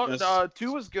 No, Yes.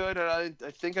 2 was good, and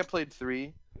I think I played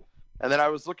 3. And then I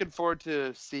was looking forward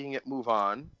to seeing it move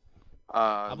on.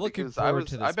 I'm looking because forward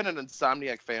to this. I've been an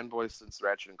Insomniac fanboy since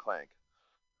Ratchet and Clank.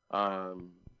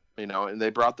 And they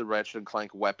brought the Ratchet and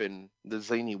Clank weapon, the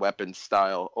zany weapon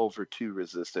style, over to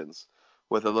Resistance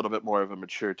with a little bit more of a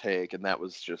mature take, and that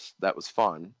was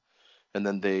fun. And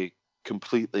then they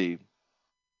completely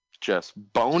just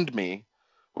boned me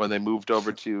when they moved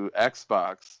over to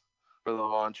Xbox for the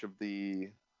launch of what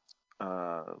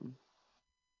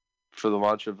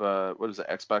is it,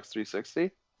 Xbox 360?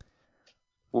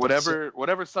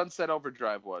 Whatever Sunset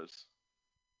Overdrive was.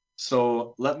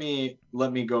 so let me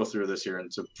go through this here and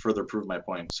to further prove my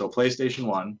point. So PlayStation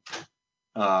 1,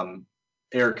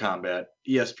 Air Combat,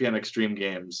 ESPN Extreme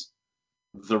Games,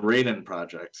 the Raiden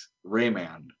Project,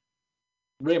 Rayman.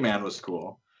 Rayman was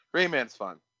cool. Rayman's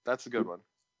fun. That's a good one.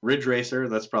 Ridge Racer,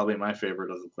 that's probably my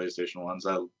favorite of the PlayStation ones.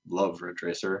 I love Ridge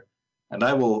Racer, and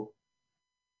I will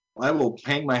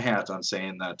hang my hat on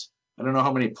saying that I don't know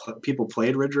how many people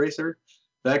played Ridge Racer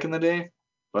back in the day,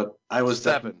 but I was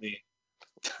 7.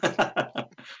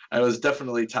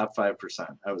 definitely top 5%.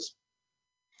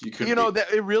 You couldn't beat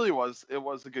That it really was. It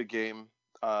was a good game.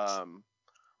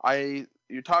 You're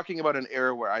talking about an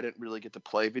era where I didn't really get to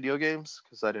play video games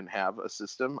because I didn't have a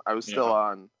system. I was still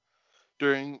on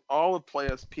during all of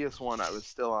PS1. I was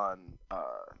still on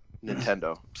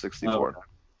Nintendo 64. Oh.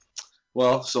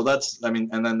 Well, so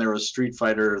and then there was Street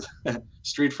Fighter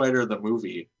the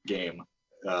movie game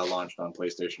launched on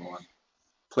PlayStation 1.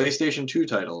 PlayStation 2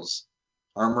 titles: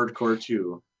 Armored Core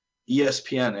 2,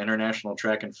 ESPN International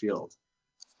Track and Field,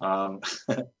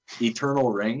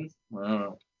 Eternal Ring,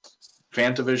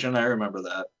 Fantavision, I remember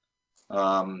that.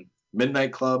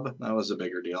 Midnight Club, that was a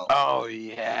bigger deal. Oh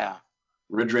yeah.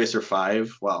 Ridge Racer 5,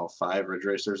 wow, 5 Ridge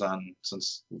Racers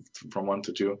from 1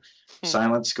 to 2.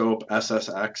 Silent Scope,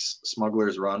 SSX,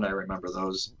 Smuggler's Run, I remember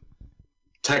those.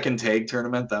 Tekken Tag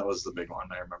Tournament, that was the big one,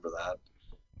 I remember that.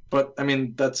 But, I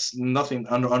mean, that's nothing,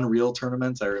 Unreal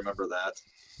Tournament, I remember that.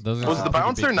 Those are Was some the pretty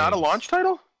Bouncer big not a games. launch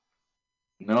title?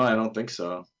 No, I don't think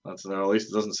so. At least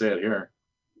it doesn't say it here.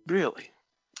 Really?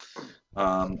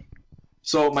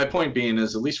 So my point being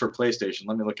is, at least for PlayStation,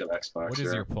 let me look at Xbox. What is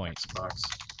here. your point? Xbox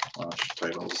launch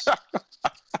titles.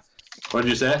 What did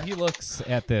you say? While he looks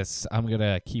at this, I'm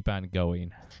gonna keep on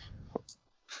going.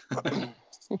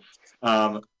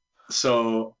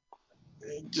 So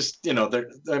just, there.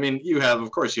 I mean,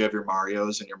 of course, you have your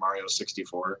Marios and your Mario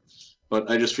 64,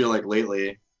 but I just feel like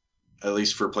lately, at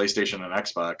least for PlayStation and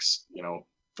Xbox,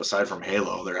 aside from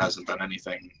Halo, there hasn't been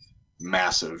anything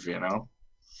massive,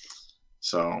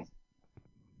 So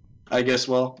I guess,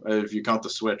 well, if you count the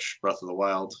Switch, Breath of the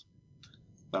Wild,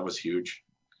 that was huge.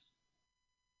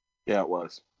 Yeah, it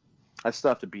was. I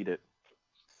still have to beat it.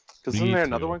 Because isn't there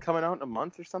another one coming out in a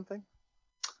month or something?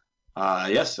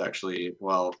 Yes, actually.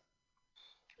 Well,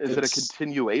 is it a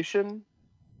continuation?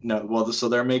 No. Well, so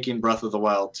they're making Breath of the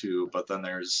Wild 2, but then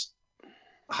there's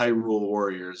Hyrule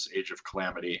Warriors: Age of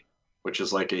Calamity, which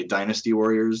is like a Dynasty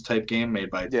Warriors type game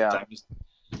made by Dynasty.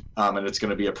 And it's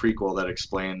going to be a prequel that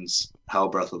explains how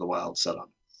Breath of the Wild set up.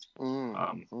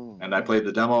 And I played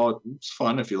the demo. It's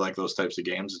fun if you like those types of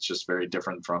games. It's just very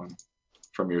different from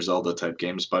your Zelda type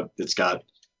games, but it's got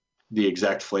the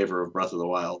exact flavor of Breath of the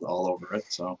Wild all over it.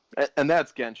 So, and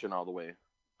that's Genshin all the way.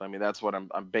 I mean, that's what I'm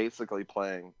basically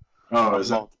playing. Oh,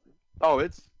 is it? Oh,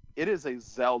 it is a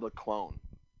Zelda clone.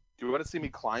 Do you want to see me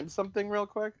climb something real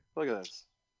quick? Look at this.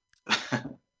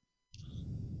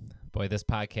 Boy, this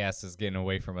podcast is getting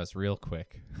away from us real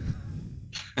quick.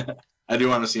 I do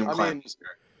want to see him climb.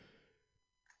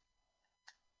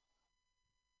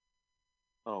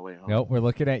 Oh, wait. Nope, we're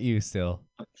looking at you still.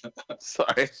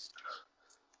 Sorry.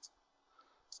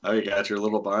 Oh, you got your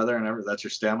little bar there, and that's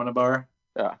your stamina bar?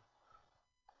 Yeah.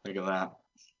 Look at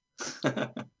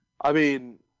that. I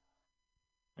mean,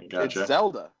 gotcha. It's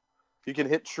Zelda. You can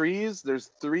hit trees.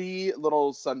 There's 3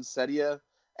 little Sunsetia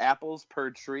apples per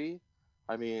tree.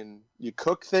 I mean, you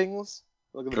cook things.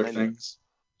 Look at the menu. Things.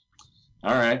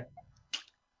 All right.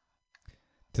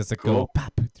 Does it go?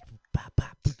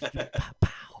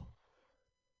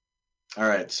 All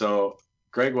right. So,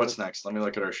 Greg, what's next? Let me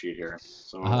look at our sheet here.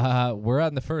 So, we're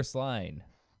on the first line.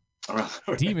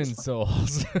 Demon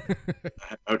Souls.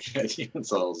 Okay, Demon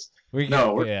Souls.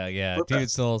 Yeah. Demon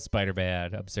Souls,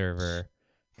 Spider-Man, Observer,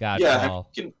 Godfall.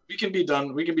 Yeah, we can be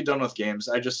done. We can be done with games.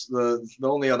 I just the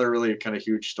only other really kind of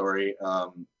huge story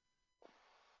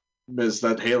is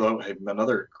that Halo,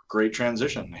 another great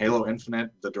transition. Halo Infinite,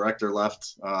 the director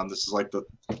left. This is like the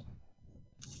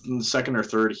second or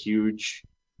third huge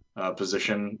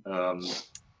position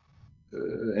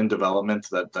in development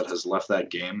that has left that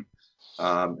game.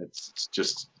 It's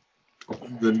just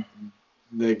the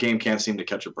game can't seem to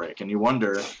catch a break, and you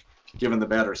wonder, given the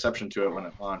bad reception to it when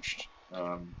it launched,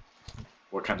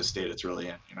 what kind of state it's really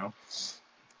in. It's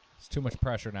too much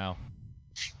pressure now.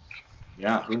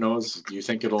 Yeah, who knows? Do you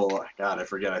think it'll? God, I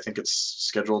forget. I think it's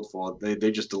scheduled for. They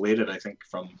just delayed it. I think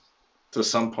to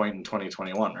some point in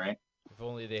 2021, right? If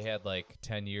only they had like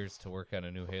 10 years to work on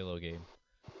a new Halo game.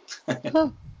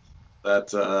 I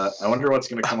wonder what's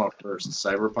going to come out first,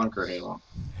 Cyberpunk or Halo?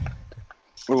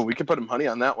 Well, we could put money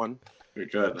on that one. We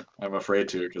could. I'm afraid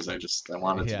to because I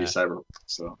want it to be Cyberpunk.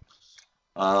 So,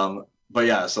 but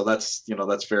yeah, so that's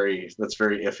very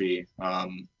iffy.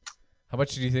 How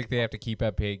much do you think they have to keep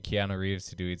up paying Keanu Reeves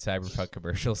to do Cyberpunk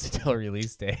commercials until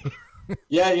release day?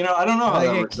 Yeah, I don't know how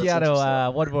that works.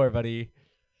 Keanu, one more, buddy.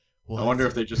 What? I wonder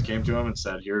if they just came to him and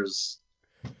said, "Here's,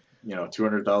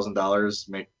 $200,000,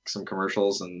 make some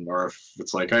commercials," or if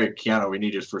it's like, "Hey, Keanu, we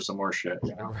need you for some more shit."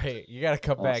 Right, you got to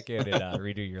come back in and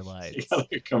redo your lines. You got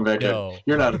to come back in.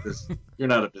 You're not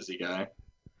a busy guy.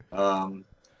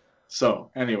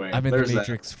 So anyway, I'm in the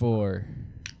Matrix 4.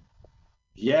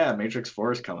 Yeah, Matrix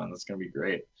 4 is coming. That's gonna be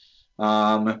great.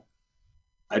 I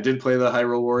did play the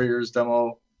Hyrule Warriors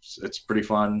demo. It's pretty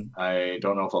fun. I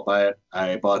don't know if I'll buy it.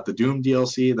 I bought the Doom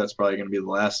DLC. That's probably gonna be the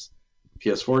last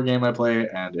PS4 game I play,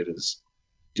 and it is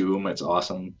Doom. It's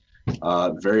awesome.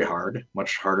 Very hard,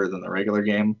 much harder than the regular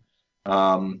game.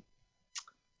 And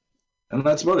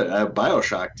that's about it. I have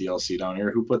BioShock DLC down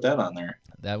here. Who put that on there?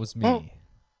 That was me.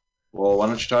 Well, why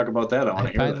don't you talk about that? I want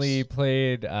to hear this. I finally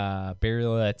played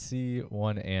Burial at Sea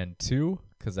 1 and 2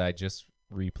 because I just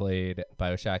replayed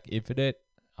BioShock Infinite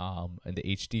in the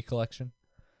HD collection.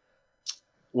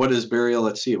 What is Burial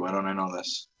at Sea? Why don't I know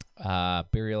this?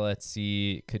 Burial at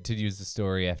Sea continues the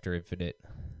story after Infinite.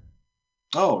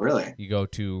 Oh, really? You go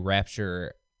to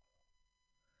Rapture.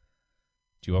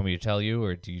 Do you want me to tell you,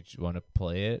 or do you want to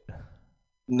play it?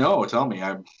 No, tell me.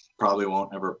 I probably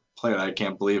won't ever play it. I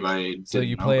can't believe I didn't So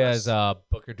you play know this. as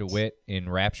Booker DeWitt in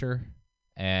Rapture,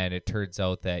 and it turns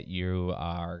out that you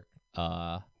are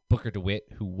Booker DeWitt,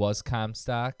 who was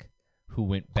Comstock, who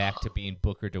went back to being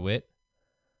Booker DeWitt.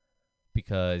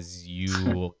 because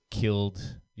you killed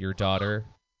your daughter,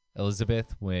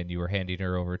 Elizabeth, when you were handing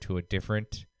her over to a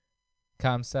different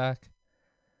Comstock.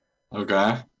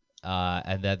 Okay.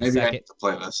 And then the Maybe I second... need to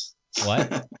play this.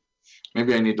 What?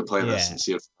 Maybe I need to play this Yeah. and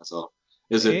see it for myself.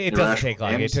 Is it It doesn't Irrational take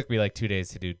long. It Games? took me like 2 days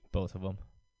to do both of them.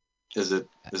 Is it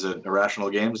Irrational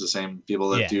Games, the same people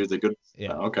that Yeah. do the good?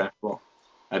 Yeah. Okay, cool.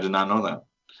 I did not know that.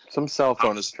 Some cell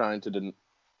phone is trying to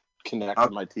connect How-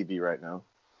 to my TV right now.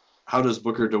 How does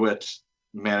Booker DeWitt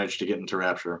manage to get into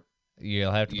Rapture?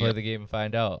 You'll have to play the game and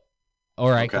find out.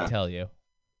 Or I can Okay. tell you.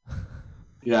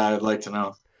 Yeah, I'd like to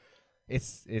know.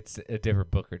 It's a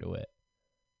different Booker DeWitt.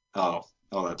 Oh,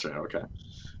 that's right. Okay.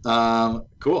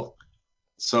 Cool.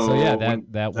 So, yeah, when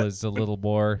that was a little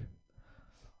more...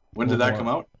 did that come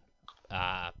out?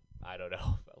 I don't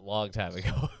know. A long time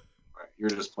ago. Right, you're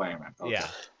just playing it. Okay. Yeah.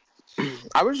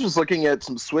 I was just looking at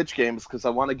some Switch games because I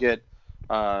want to get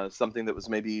something that was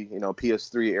maybe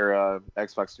PS3 era,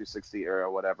 Xbox 360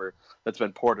 era, whatever, that's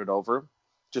been ported over,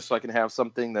 just so I can have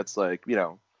something that's like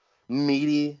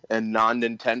meaty and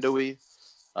non-Nintendo-y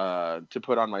to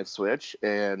put on my Switch.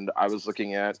 And I was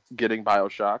looking at getting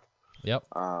BioShock. Yep.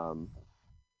 I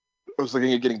was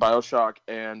looking at getting BioShock,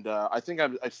 and I think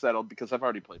I settled because I've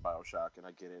already played BioShock, and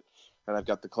I get it. And I've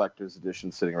got the collector's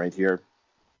edition sitting right here.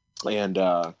 And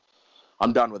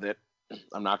I'm done with it.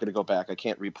 I'm not going to go back. I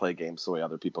can't replay games the way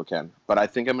other people can. But I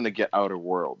think I'm going to get Outer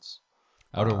Worlds.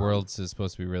 Outer Worlds is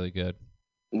supposed to be really good.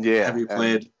 Yeah. Have you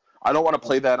played? I don't want to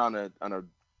play that on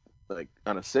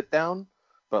a sit down,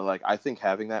 but like I think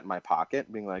having that in my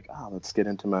pocket, being like, let's get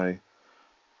into my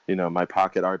my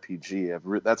pocket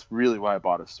RPG. That's really why I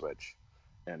bought a Switch,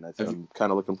 and I think I'm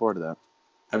kind of looking forward to that.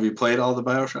 Have you played all the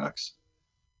BioShocks?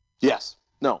 Yes.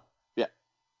 No. Yeah.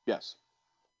 Yes.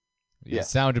 You Yeah.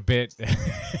 sound a bit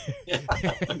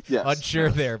Yes. unsure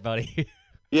there, buddy.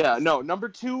 Yeah. No. Number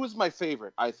 2 was my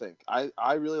favorite. I think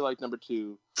I really like number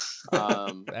 2.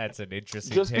 That's an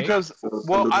interesting Just take. because,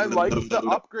 I like the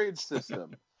upgrade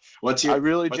system. What's I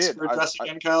really what's did. your address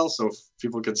again, Kyle? So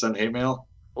people could send hate mail.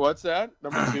 What's that?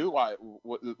 Number 2? Why?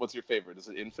 What's your favorite? Is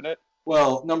it Infinite?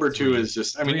 Well, number 2 is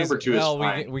just. I mean, number 2 is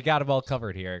fine. we got them all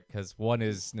covered here because 1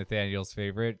 is Nathaniel's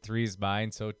favorite, 3 is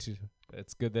mine, so 2.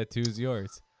 It's good that 2 is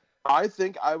yours. I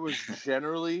think I was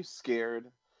generally scared.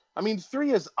 I mean,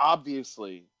 3 is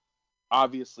obviously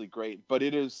great, but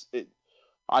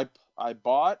I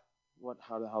bought what?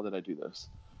 How the hell did I do this?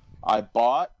 I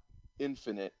bought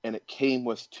Infinite, and it came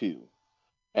with 2.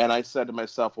 And I said to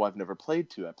myself, well, I've never played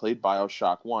 2. I played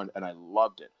BioShock 1, and I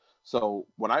loved it. So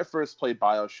when I first played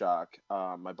BioShock,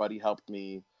 my buddy helped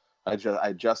me. I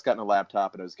just gotten a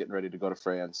laptop, and I was getting ready to go to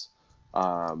France.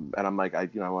 And I'm like, I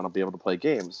want to be able to play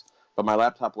games. But my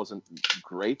laptop wasn't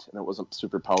great, and it wasn't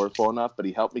super powerful enough, but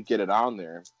he helped me get it on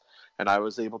there. And I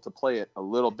was able to play it a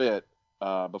little bit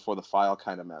before the file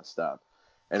kind of messed up.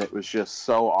 And it was just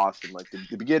so awesome. Like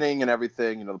the beginning and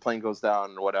everything, the plane goes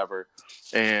down or whatever.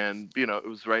 And, it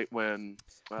was right when...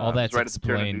 all that's right at the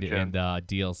turn of explained new gen. in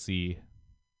DLC.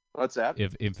 What's that?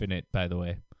 If Infinite, by the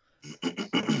way.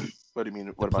 What do you mean?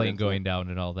 The What about plane Infinite? going down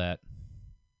and all that.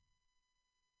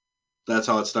 That's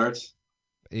how it starts.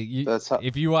 That's how-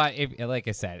 If you want, like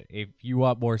I said, if you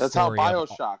want more That's how story, of-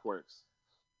 BioShock works.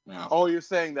 Yeah. Oh, you're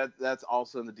saying that's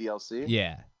also in the DLC?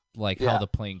 yeah, like Yeah. how the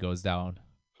plane goes down.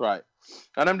 Right.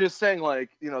 And I'm just saying,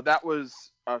 that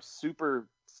was a super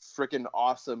freaking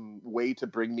awesome way to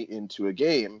bring me into a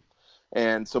game.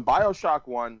 And so BioShock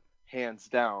 1, hands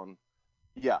down,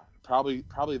 yeah, probably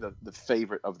the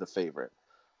favorite of the favorite.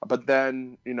 But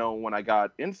then, when I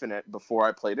got Infinite, before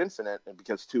I played Infinite, and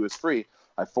because 2 is free,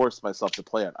 I forced myself to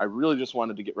play it. I really just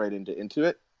wanted to get right into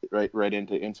it, right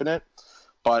into Infinite.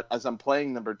 But as I'm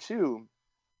playing number 2,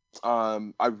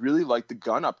 I really like the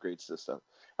gun upgrade system.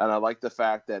 And I like the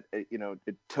fact that,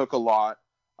 it took a lot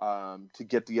to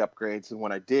get the upgrades. And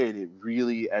when I did, it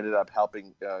really ended up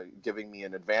helping, giving me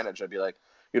an advantage. I'd be like,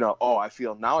 I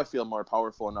feel more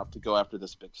powerful enough to go after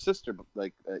this big sister,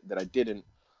 that I didn't,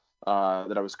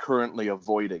 that I was currently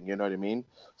avoiding. You know what I mean?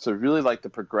 So I really like the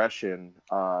progression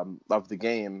of the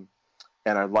game.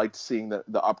 And I liked seeing the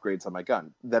upgrades on my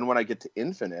gun. Then when I get to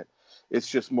Infinite, it's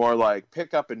just more like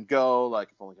pick up and go. Like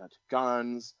I've only got 2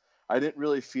 guns. I didn't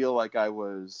really feel like I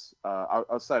was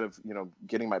outside of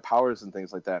getting my powers and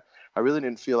things like that. I really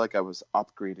didn't feel like I was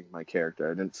upgrading my character.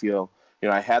 I didn't feel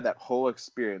I had that whole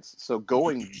experience. So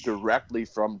going directly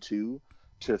from 2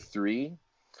 to 3,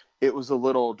 it was a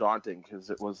little daunting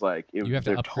because it was like You have to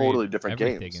they're upgrade totally different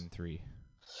everything games. in 3.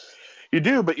 You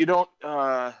do, but you don't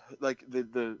like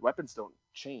the weapons don't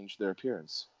change their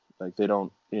appearance. Like they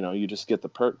don't, you just get the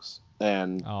perks,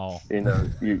 and Oh,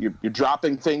 you're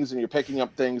dropping things and you're picking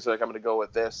up things. Like I'm gonna go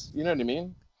with this. You know what I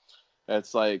mean?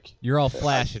 It's like You're all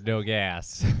flash and no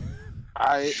gas.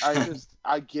 I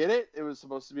get it. It was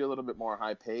supposed to be a little bit more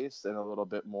high paced and a little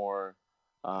bit more.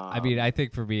 I mean, I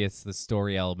think for me, it's the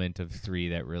story element of 3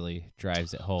 that really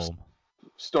drives it home.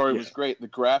 Story was great. The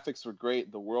graphics were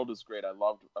great. The world was great. I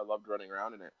loved running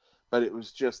around in it. But it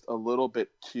was just a little bit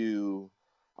too,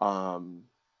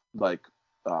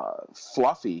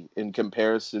 fluffy in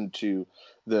comparison to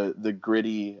the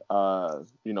gritty,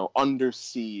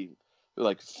 undersea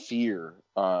fear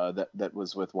that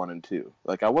was with 1 and 2.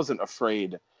 Like I wasn't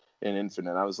afraid in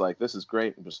Infinite. I was like, this is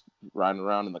great. I'm just riding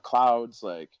around in the clouds,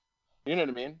 like, you know what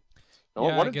I mean?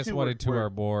 Yeah, I guess 1 and 2 are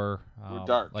more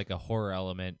dark, like a horror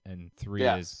element, and 3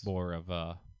 is more of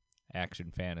a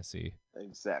action fantasy.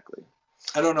 Exactly.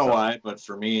 I don't know why, but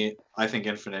for me, I think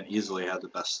Infinite easily had the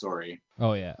best story.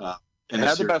 Oh yeah, it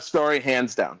had the best story,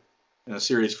 hands down. In a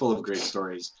series full of great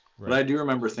stories. Right. But I do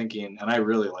remember thinking, and I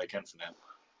really like Infinite,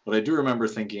 but I do remember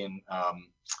thinking,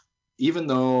 even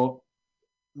though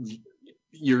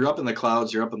you're up in the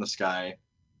clouds, you're up in the sky,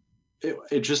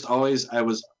 it just always, I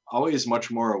was always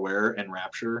much more aware in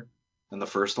Rapture than the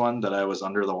first one that I was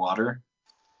under the water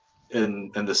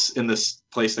in this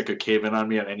place that could cave in on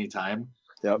me at any time.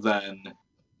 Yep. Than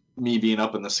me being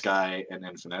up in the sky in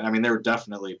Infinite. I mean, there were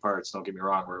definitely parts, don't get me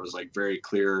wrong, where it was like very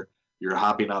clear you're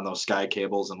hopping on those sky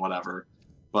cables and whatever.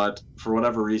 But for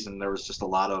whatever reason, there was just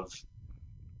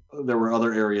there were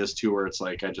other areas too where it's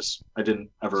like I didn't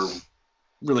ever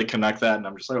really connect that, and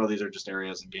I'm just like, oh, these are just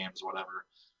areas and games, whatever.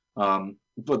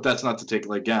 But that's not to take,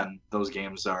 again, those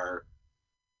games are,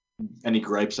 any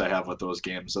gripes I have with those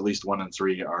games, at least 1 and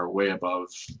 3 are way above.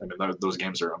 I mean, those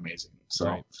games are amazing.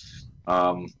 So,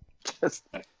 right.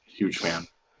 Huge fan.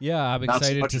 Yeah, I'm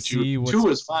excited to see what 2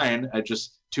 is fine.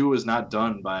 2 was not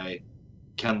done by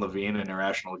Ken Levine and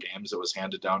Irrational Games. It was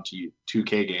handed down to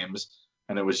 2K Games,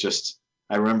 and it was just,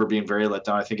 I remember being very let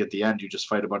down. I think at the end you just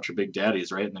fight a bunch of big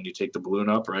daddies, right? And then you take the balloon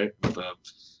up, right? I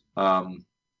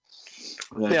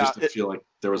just didn't feel like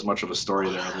there was much of a story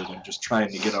there other than just trying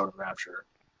to get out of Rapture.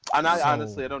 And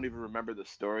honestly, I don't even remember the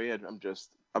story.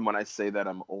 When I say that,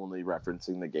 I'm only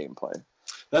referencing the gameplay.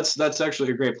 That's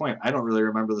actually a great point. I don't really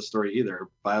remember the story either.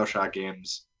 BioShock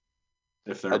games,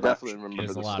 if they're, I definitely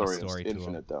remember the story.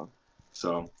 Infinite though.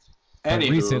 So,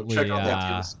 recently check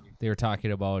out they were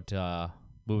talking about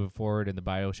moving forward in the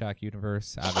BioShock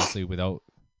universe. Obviously, without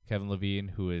Kevin Levine,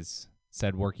 who is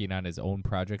said working on his own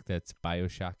project that's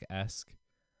BioShock-esque.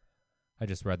 I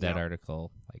just read that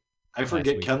article. I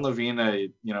forget Ken Levine.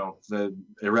 The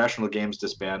Irrational Games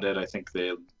disbanded. I think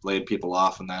they laid people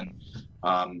off, and then,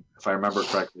 if I remember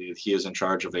correctly, he is in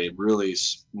charge of a really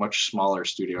much smaller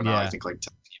studio now. I think like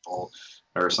 10 people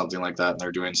or something like that, and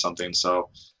they're doing something. So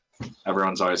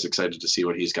everyone's always excited to see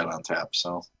what he's got on tap.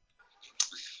 So,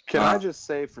 can I just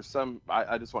say,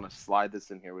 I just want to slide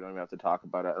this in here. We don't even have to talk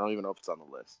about it. I don't even know if it's on the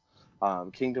list.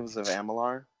 Kingdoms of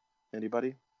Amalur.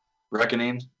 Anybody?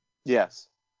 Reckoning. Yes.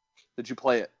 Did you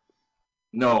play it?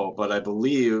 No, but I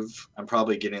believe I'm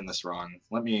probably getting this wrong.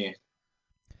 Let me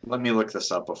look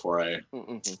this up before I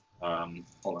hold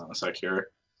on a sec here.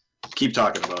 Keep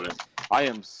talking about it. I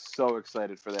am so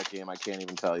excited for that game. I can't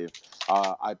even tell you.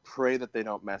 I pray that they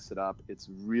don't mess it up. It's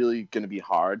really going to be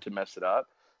hard to mess it up.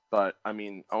 But I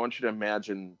mean, I want you to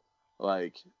imagine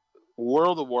like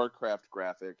World of Warcraft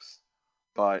graphics,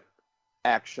 but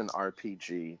action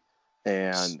RPG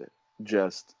and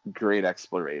just great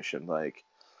exploration. Like,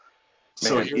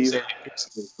 so here's a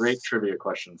great trivia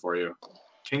question for you.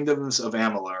 Kingdoms of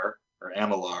Amalur, or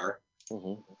Amalur,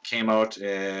 came out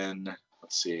in,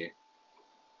 let's see,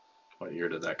 what year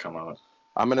did that come out?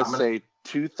 I'm gonna say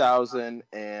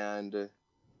 2009.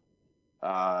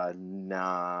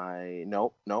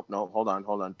 Nope. Hold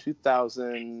on.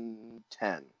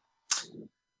 2010.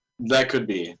 That could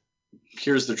be.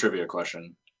 Here's the trivia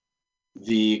question.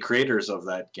 The creators of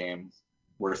that game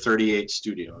were 38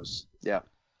 Studios. Yeah.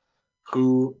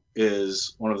 Who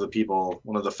is one of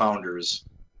the founders,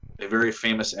 a very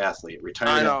famous athlete,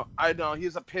 retired. I know.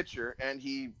 He's a pitcher, and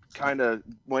he kind of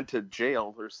went to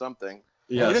jail or something.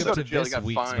 Yeah, he didn't go to jail. jail. He got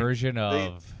week's fined. Version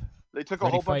of they took a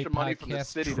whole bunch of money from the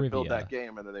city to build that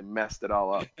game, and then they messed it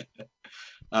all up.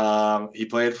 He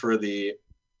played for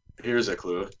here's a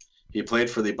clue. He played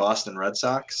for the Boston Red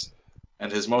Sox,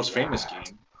 and his most famous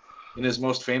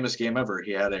game ever,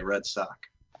 he had a red sock.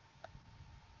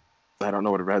 I don't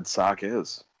know what a red sock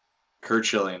is. Curt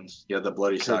Schilling. He had the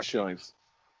bloody sock. Curt Schilling's.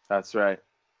 That's right.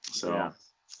 So yeah.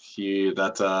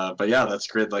 But yeah, that's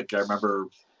great. Like I remember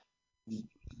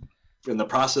in the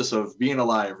process of being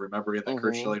alive, remembering that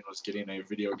Curt Schilling was getting a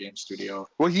video game studio.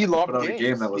 Well, he loved games. A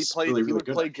game that was he really would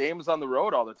good. Play games on the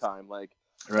road all the time. Like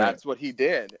Right. That's what he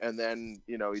did. And then,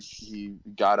 he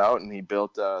got out and he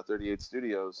built 38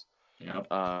 Studios. Yep.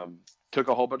 Took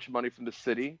a whole bunch of money from the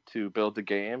city to build the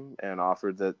game and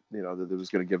offered that, that it was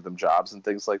going to give them jobs and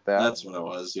things like that. That's what it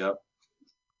was. Yep.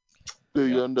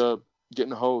 They end up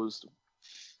getting hosed.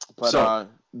 But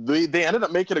they ended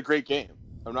up making a great game.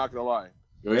 I'm not going to lie.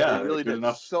 Oh, yeah. They really good did.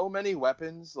 enough. So many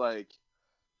weapons, your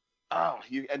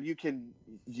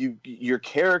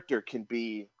character can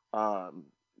be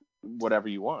whatever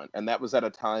you want. And that was at a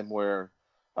time where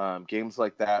games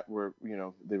like that were,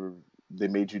 they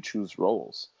made you choose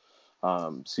roles.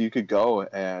 So you could go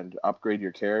and upgrade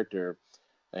your character,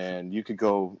 and you could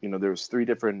go, there was 3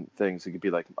 different things. It could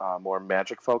be like more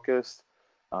magic focused,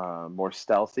 more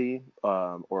stealthy,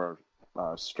 or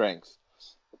strength.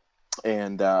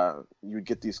 And you would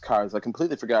get these cards. I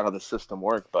completely forgot how the system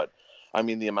worked, but I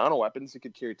mean, the amount of weapons you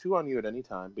could carry 2 on you at any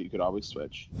time, but you could always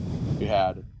switch. You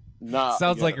had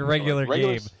sounds like a regular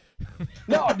game.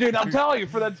 No, dude, I'm telling you,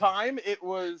 for the time, it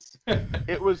was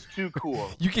too cool.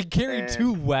 You can carry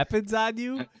 2 weapons on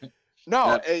you?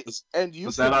 No, and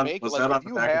you could make if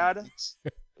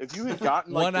you had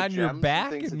gotten one on your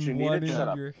back and and you one needed,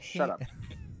 in your shut up.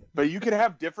 But you could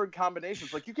have different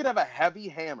combinations. Like you could have a heavy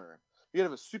hammer. You could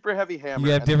have a super heavy hammer.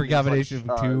 You have different combinations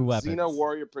of 2 weapons. Xena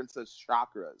Warrior Princess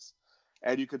chakras,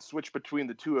 and you could switch between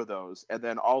the 2 of those, and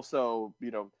then also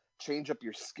change up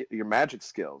your magic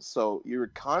skills. So you're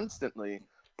constantly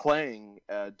playing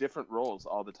different roles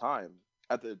all the time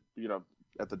at the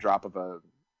drop of a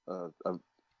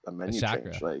menu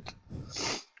change.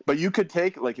 But you could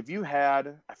take, if you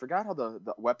had, I forgot how the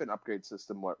weapon upgrade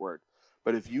system worked,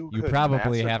 but if you could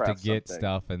probably have to get something,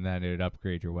 stuff and then it would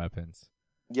upgrade your weapons.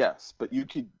 Yes, but you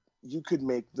could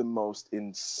make the most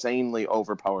insanely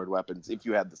overpowered weapons if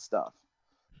you had the stuff.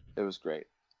 It was great.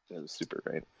 It was super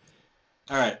great.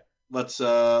 All right. Let's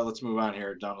move on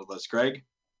here down the list. Greg,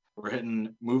 we're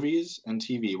hitting movies and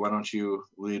TV. Why don't you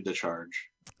lead the charge?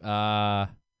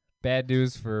 Bad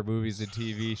news for movies and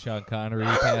TV. Sean Connery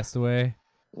passed away.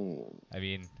 I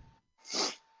mean,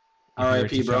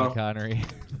 R.I.P., bro. Sean Connery.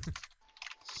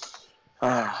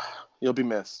 You'll be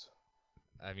missed.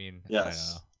 I mean, yes. I don't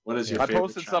know. What is your favorite?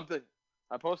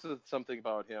 I posted something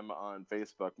about him on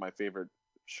Facebook. My favorite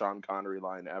Sean Connery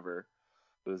line ever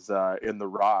was in The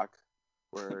Rock,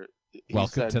 where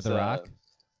Welcome to The Rock.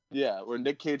 Yeah, where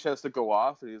Nick Cage has to go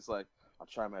off, and he's like, "I'll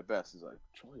try my best." He's like,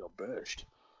 "Try your best.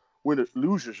 When it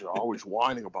losers are always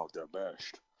whining about their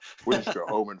best. We just go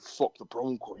home and fuck the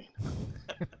prom queen."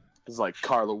 It's like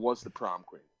Carla was the prom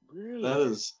queen. Really? That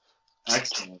is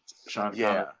excellent, Sean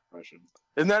Connery impression.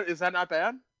 Is that not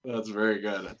bad? That's very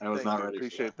good. I was not ready.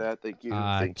 Appreciate that. Thank you.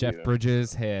 Jeff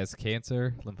Bridges has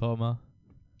cancer, lymphoma.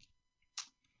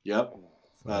 Yep.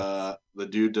 The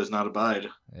dude does not abide.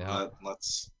 Yeah.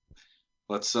 Let's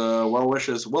well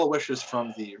wishes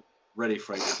from the Ready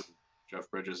Fighter,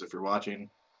 Jeff Bridges, if you're watching.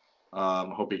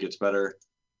 Hope he gets better.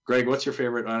 Greg, what's your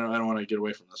favorite? I don't want to get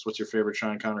away from this. What's your favorite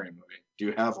Sean Connery movie? Do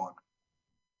you have one?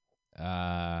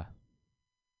 I'll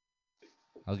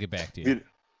get back to you.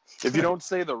 If you don't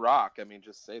say The Rock, I mean,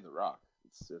 just say The Rock.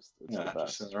 It's just say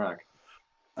The Rock.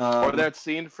 Or that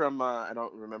scene from I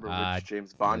don't remember which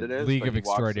James Bond it is. League of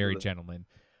Extraordinary Gentlemen.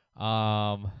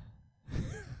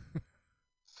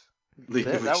 League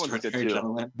of that one's good Extraordinary too.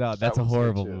 Gentlemen. No, that's a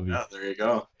horrible movie. Yeah, there you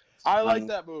go. I like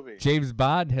that movie. James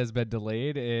Bond has been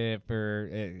delayed I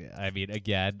mean,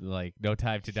 again, No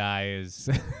Time to Die is.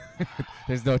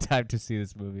 There's no time to see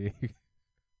this movie.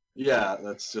 Yeah,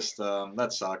 that's just that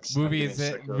sucks. Movie.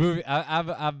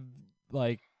 I'm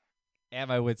at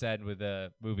my wit's end with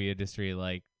the movie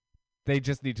industry. They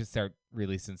just need to start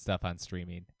releasing stuff on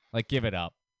streaming. Give it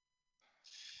up.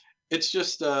 It's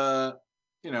just it's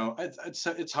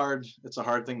hard. It's a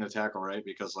hard thing to tackle, right?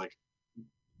 Because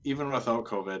even without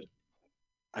COVID,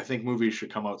 I think movies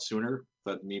should come out sooner.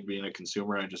 But me being a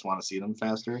consumer, I just want to see them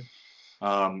faster.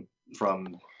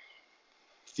 From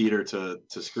theater to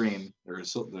screen or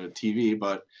the TV,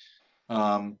 but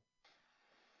I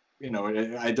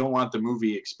don't want the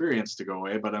movie experience to go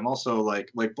away. But I'm also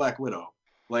like Black Widow,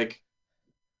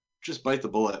 just bite the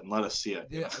bullet and let us see it.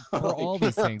 Yeah, for all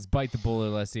these things, bite the bullet,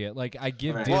 let's see it. I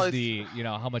give Disney,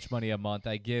 how much money a month.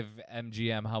 I give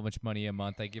MGM how much money a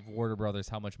month. I give Warner Brothers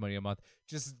how much money a month.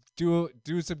 Just do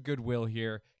some goodwill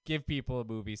here. Give people a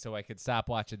movie so I could stop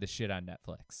watching the shit on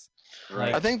Netflix.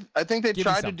 Right. I think they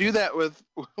tried to do that with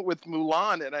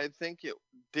Mulan, and I think it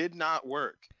did not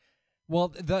work. Well,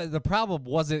 the problem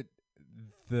wasn't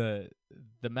the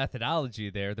methodology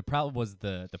there. The problem was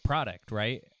the product,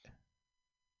 right?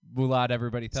 Mulan,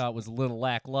 everybody thought was a little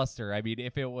lackluster. I mean,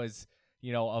 if it was,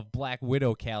 of Black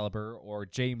Widow caliber or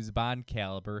James Bond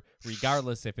caliber,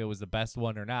 regardless if it was the best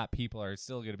one or not, people are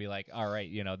still going to be like, all right,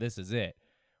 this is it.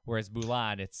 Whereas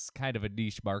Mulan, it's kind of a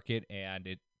niche market, and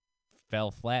it fell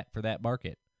flat for that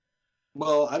market.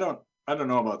 Well, I don't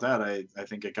know about that. I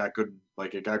think it got good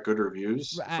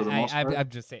reviews for the most part. I'm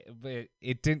just saying, but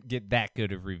it didn't get that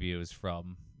good of reviews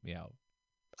from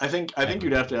I think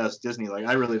you'd have to ask Disney. Like,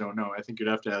 I really don't know. I think you'd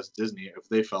have to ask Disney if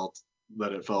they felt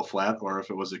that it fell flat or if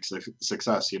it was a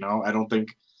success. I don't think.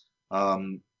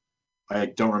 I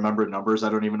don't remember numbers. I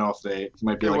don't even know if it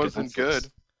might be. It like wasn't good.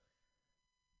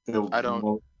 I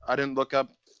didn't look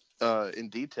up in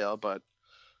detail, but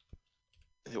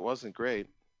it wasn't great.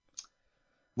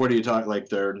 What are you talking? Like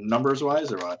their numbers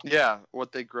wise, or what? Yeah,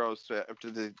 what they grossed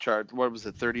after they charged. What was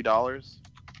it? $30.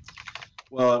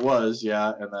 Well, it was,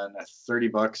 yeah, and then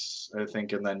 $30, I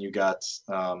think, and then you got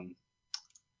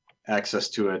access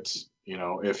to it.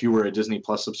 If you were a Disney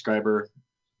Plus subscriber,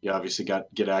 you obviously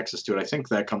get access to it. I think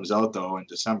that comes out though in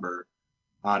December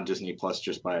on Disney Plus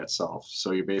just by itself.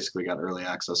 So you basically got early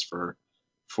access for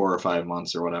 4 or 5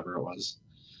 months or whatever it was.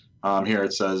 Here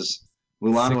it says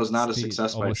Mulan was not a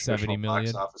success by traditional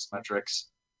box office metrics,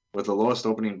 with the lowest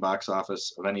opening box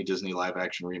office of any Disney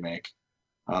live-action remake.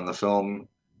 The film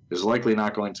is likely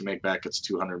not going to make back its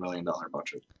 $200 million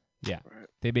budget. Yeah,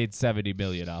 they made $70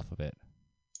 million off of it.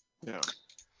 Yeah.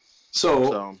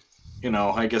 So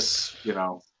I guess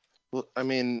Well, I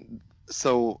mean,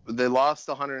 so they lost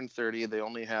 130. They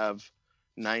only have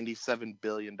 $97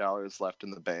 billion left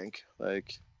in the bank.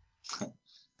 Like,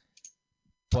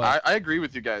 but I agree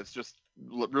with you guys. Just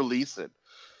release it,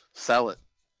 sell it.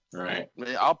 Right. I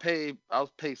mean, I'll pay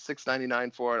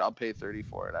 $6.99 for it. I'll pay $30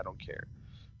 for it. I don't care,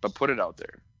 but put it out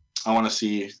there. I want to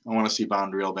see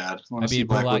Bond real bad. I mean,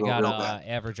 Mulan got an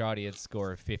average audience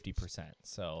score of 50%.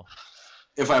 So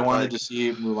if I wanted to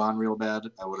see Mulan real bad,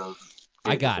 I would have.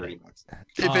 I got it.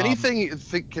 If anything,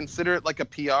 consider it like a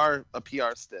PR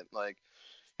stint. Like,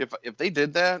 if they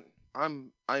did that,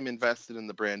 I'm invested in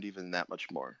the brand even that much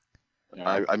more.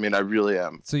 Yeah. I mean, I really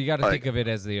am. So you got to think of it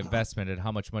as the investment and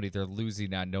how much money they're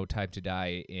losing on No Time to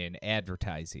Die in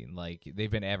advertising. Like,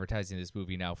 they've been advertising this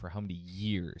movie now for how many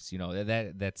years?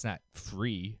 That's not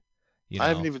free. I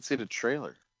haven't even seen a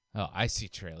trailer. Oh, I see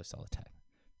trailers all the time.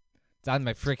 It's on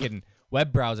my freaking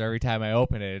web browser every time I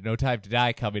open it. No Time to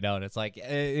Die coming out. It's like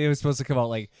it was supposed to come out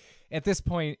like. At this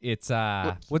point, it's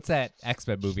what's that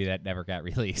X-Men movie that never got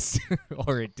released,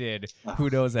 or it did? Who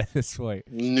knows at this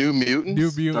point? New Mutants. New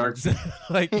Mutants,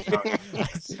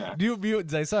 New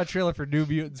Mutants. I saw a trailer for New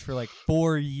Mutants for like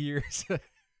 4 years.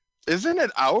 Isn't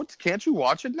it out? Can't you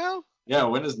watch it now? Yeah,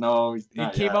 when is no?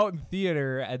 It came out in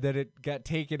theater, and then it got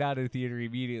taken out of theater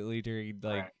immediately during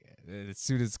as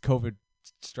soon as COVID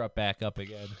struck back up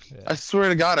again. Yeah. I swear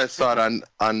to God, I saw it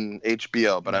on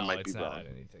HBO, but I might be wrong. wrong. Not on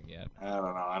anything yet. I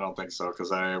don't know. I don't think so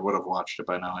because I would have watched it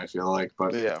by now. I feel like,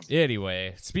 but yeah.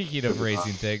 Anyway, speaking of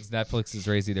raising things, Netflix is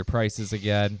raising their prices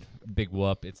again. Big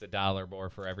whoop! It's $1 more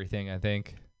for everything. I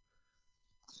think.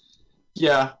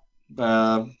 Yeah,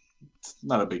 it's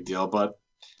not a big deal, but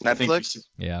Netflix.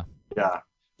 Yeah.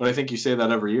 But I think you say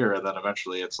that every year, and then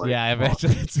eventually it's like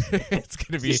eventually it's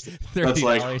going to be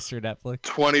 $30 for Netflix.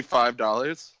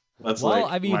 $25. That's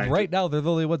right now they're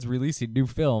the only ones releasing new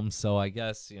films, so I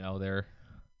guess they're.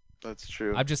 That's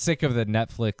true. I'm just sick of the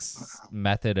Netflix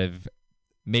method of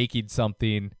making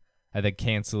something and then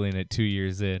canceling it 2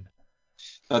 years in.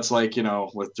 That's like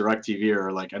with DirecTV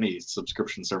or like any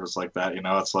subscription service like that.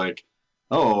 It's like,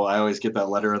 oh, I always get that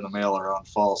letter in the mail around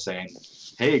fall saying,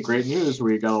 hey, great news.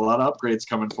 We got a lot of upgrades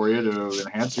coming for you to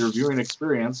enhance your viewing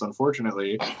experience.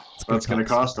 Unfortunately, that's going to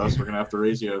cost us. We're going to have to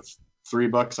raise you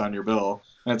 $3 on your bill.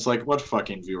 And it's like, what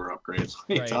fucking viewer upgrades?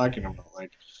 What are you talking about?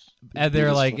 Like, and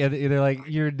they're like,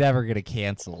 you're never going to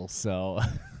cancel. So,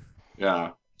 yeah.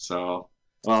 So,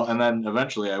 well, and then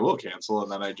eventually I will cancel. And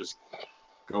then I just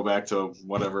go back to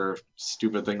whatever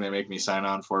stupid thing they make me sign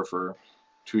on for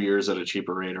 2 years at a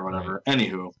cheaper rate or whatever. Right.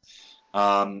 Anywho,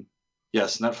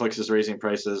 yes, Netflix is raising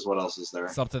prices. What else is there?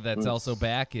 Something that's also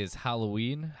back is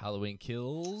Halloween. Halloween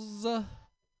Kills.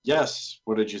 Yes.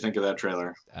 What did you think of that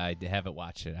trailer? I haven't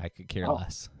watched it. I could care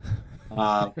less.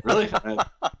 Really?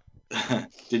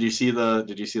 Did you see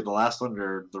the last one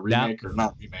or the remake or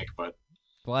not remake? But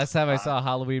the last time I saw a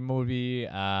Halloween movie,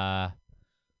 I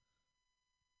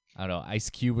don't know, Ice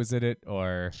Cube was in it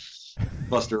or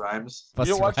Busta Rhymes. You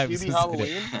didn't watch Hubie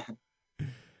Halloween?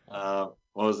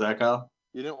 What was that, Kyle?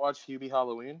 You didn't watch Hubie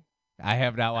Halloween? I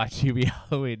have not watched Hubie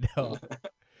Halloween, no.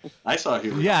 I saw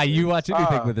Hubie. Yeah, you watch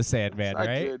anything with the Sandman, right?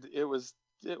 I did. It was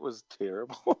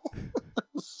terrible.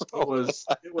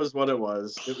 It was what it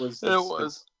was. It was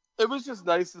It was just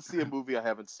nice to see a movie I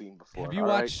haven't seen before. Have you all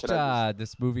right? watched Can I just-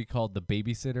 this movie called The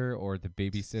Babysitter or The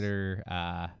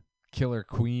Babysitter Killer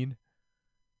Queen?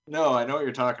 No, I know what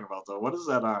you're talking about though. What is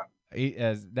that on?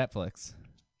 Netflix.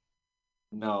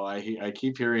 No, I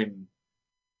keep hearing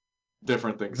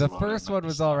different things. The about first it. one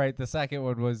was all right. The second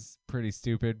one was pretty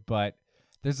stupid, but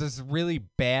there's this really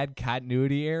bad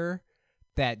continuity error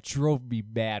that drove me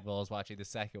mad while I was watching the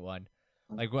second one.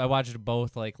 Like I watched them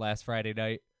both like last Friday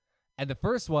night, and the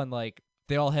first one like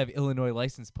they all have Illinois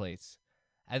license plates,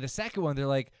 and the second one they're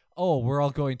like, oh, we're all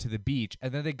going to the beach,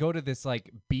 and then they go to this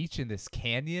like beach in this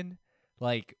canyon.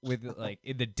 Like with like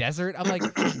in the desert, I'm like,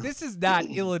 this is not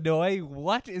Illinois.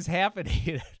 What is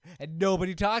happening? And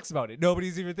nobody talks about it.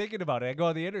 Nobody's even thinking about it. I go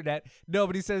on the internet,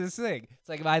 nobody says this thing. It's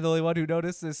like, am I the only one who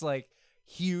noticed this like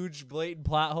huge blatant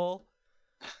plot hole?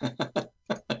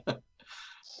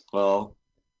 Well,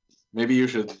 maybe you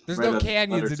should. There's write no a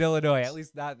canyons letter in Illinois, at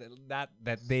least not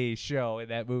that they show in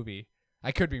that movie.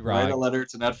 I could be Write a wrong. letter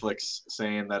to Netflix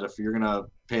saying that if you're gonna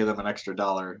pay them an extra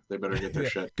 $1, they better get their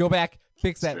shit. Go back,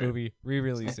 fix that Straight. movie,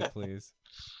 re-release it, please.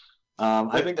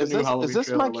 I think the is new this, Halloween is this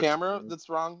trailer my looks camera good. that's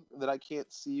wrong that I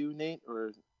can't see you, Nate,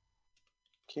 or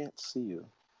can't see you?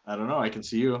 I don't know. I can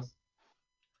see you.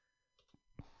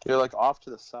 You're like off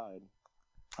to the side.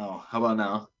 Oh, how about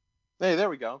now? Hey, there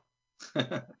we go.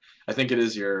 I think it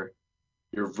is your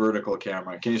vertical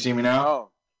camera. Can you see me now?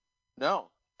 Oh, no,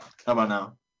 How about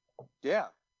now? yeah.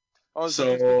 Oh, is So-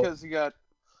 it just because you got?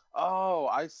 Oh,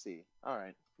 I see. All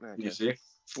right. Do you see?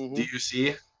 Mhm. Do you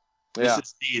see? Yeah.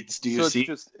 Mrs. Deeds, do you So see?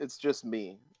 it's just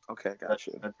me. Okay, got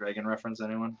you. A dragon reference,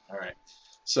 anyone? All right.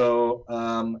 So,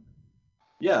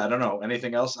 yeah, I don't know.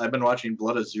 Anything else? I've been watching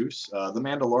Blood of Zeus. The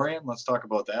Mandalorian. Let's talk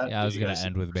about that. Yeah, I was Did you gonna guys-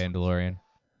 end with Mandalorian.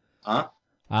 Huh?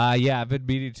 Yeah, I've been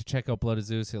meaning to check out Blood of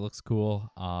Zeus. It looks cool.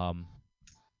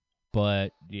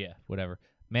 But yeah, whatever.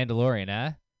 Mandalorian,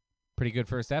 huh? Pretty good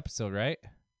first episode, right?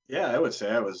 Yeah, I would say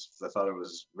I thought it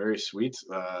was very sweet.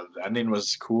 The ending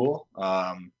was cool.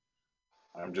 I'm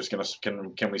just gonna.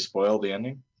 Can we spoil the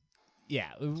ending?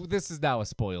 Yeah, this is now a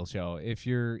spoil show. If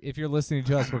you're listening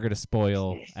to us, we're gonna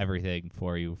spoil everything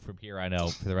for you from here on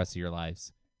out for the rest of your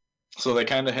lives. So they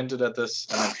kind of hinted at this,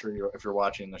 and I'm sure if you're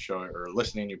watching the show or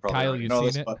listening, you probably Kyle, already you know seen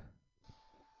this. it? But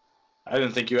I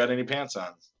didn't think you had any pants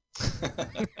on.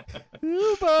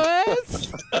 Ooh,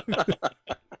 boys!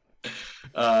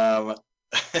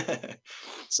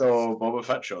 So Boba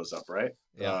Fett shows up, right?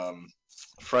 Yeah.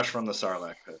 Fresh from the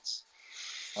Sarlacc pits.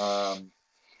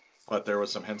 But there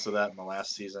was some hints of that in the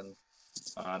last season,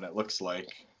 and it looks like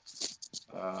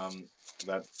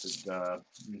that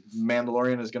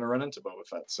Mandalorian is going to run into Boba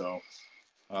Fett. So,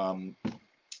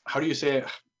 how do you say?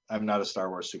 I'm not a Star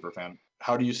Wars super fan.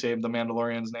 How do you say the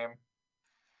Mandalorian's name?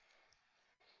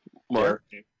 What?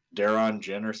 Daron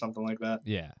Jin or something like that.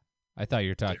 Yeah, I thought you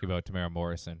were talking about Tamara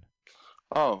Morrison.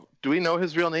 Oh, do we know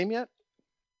his real name yet?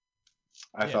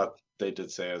 I Yeah. thought they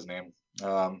did say his name.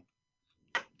 Are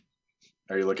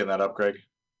you looking that up, Greg?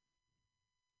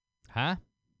 Huh?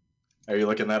 Are you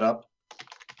looking that up?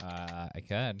 I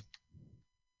can.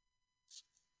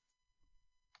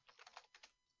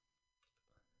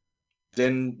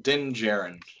 Din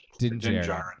Djarin. Din Din Djarin.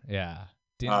 Djarin. Yeah.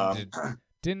 Um,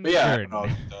 Din But yeah,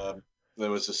 Djarin. it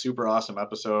was a super awesome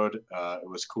episode. It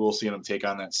was cool seeing him take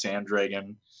on that sand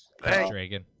dragon. Hey.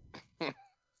 Dragon.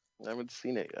 I haven't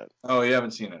seen it yet. Oh, you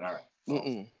haven't seen it? All right.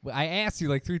 Mm-mm. Well, I asked you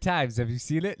like 3 times. Have you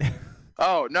seen it?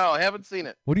 Oh no, I haven't seen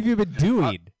it. What have you been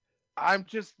doing? I'm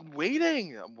just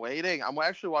waiting. I'm waiting. I'm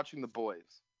actually watching The Boys.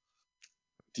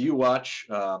 Do you watch?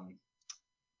 Have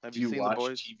Do you you seen watch The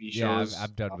Boys? TV Yeah, shows?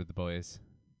 I'm done with the boys.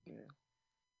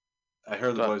 I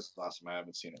heard the But- boys is awesome. I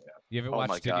haven't seen it yet. You haven't Oh my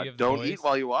watched any god! of the Don't boys? eat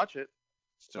while you watch it.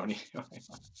 Don't you?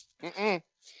 Mm-mm.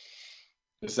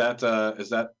 Is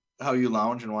that how you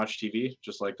lounge and watch TV?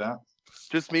 Just like that?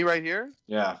 Just me right here?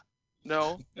 Yeah.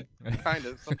 No, kind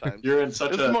of sometimes. You're in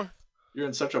such This is a more. you're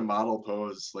in such a model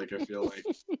pose. Like I feel like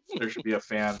there should be a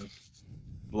fan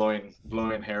blowing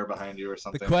hair behind you or The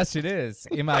something. question is,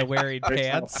 am I wearing Greg's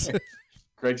not pants? wearing-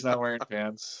 Greg's not wearing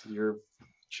pants. You're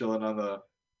chilling on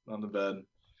the bed.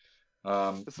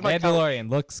 This is my couch.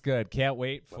 Mandalorian looks good. Can't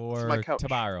wait This is my for couch.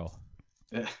 tomorrow.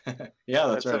 yeah, I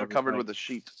that's said right. I'm covered with a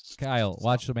sheet. Kyle,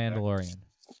 watch The Mandalorian.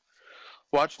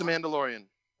 Watch The Mandalorian.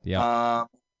 Yeah,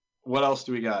 What else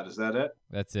do we got? Is that it?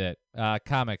 that's it.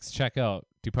 Comics, check out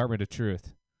Department of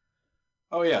Truth.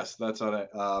 Oh yes, that's on it.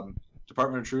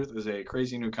 Department of Truth is a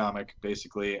crazy new comic,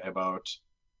 basically about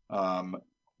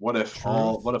what if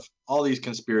all these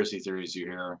conspiracy theories you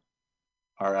hear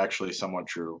are actually somewhat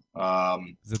true.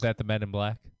 Is it that the Men in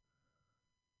Black?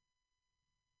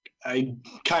 I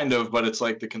kind of, but it's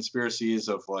like the conspiracies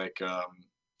of like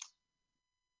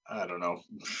I don't know,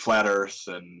 flat Earth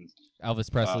and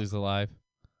Elvis Presley's alive.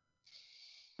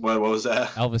 what was that?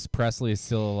 Elvis Presley is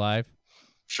still alive.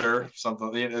 Sure,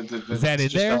 something. Is that in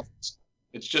there?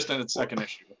 It's just in its second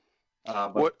issue.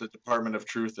 But What- the Department of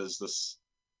Truth is this,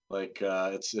 like,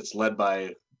 it's led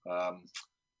by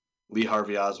Lee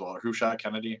Harvey Oswald. Who shot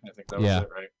Kennedy? I think that was Yeah. it,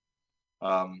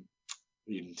 right?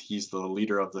 He's the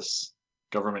leader of this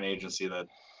government agency that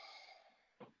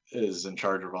is in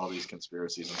charge of all these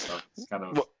conspiracies and stuff. It's kind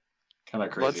of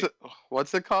crazy.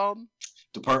 What's it called?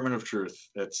 Department of Truth.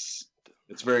 It's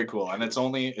very cool, and it's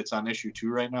on issue 2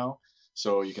 right now,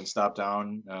 so you can stop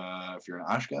down if you're in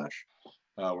Oshkosh,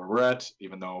 where we're at.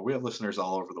 Even though we have listeners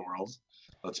all over the world,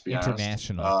 let's be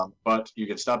International. honest. But you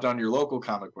can stop down to your local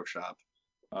comic book shop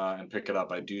and pick it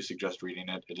up. I do suggest reading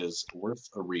it. It is worth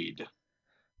a read.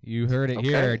 You heard it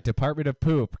here. Department of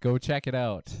Poop. Go check it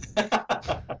out.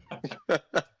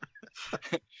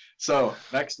 So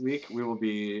next week we will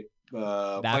be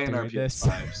playing our doing this.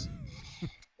 PS5s.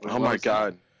 Oh my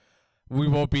god. We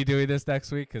won't be doing this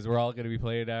next week because we're all going to be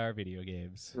playing our video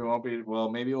games. We won't be. Well,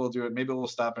 maybe we'll do it. Maybe we'll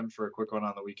stop in for a quick one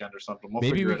on the weekend or something. We'll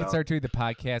Maybe figure we it can out. start doing the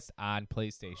podcast on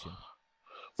PlayStation.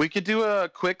 We could do a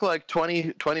quick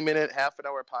 20 minute, half an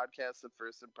hour podcast of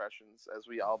first impressions as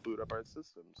we all boot up our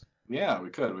systems. Yeah, we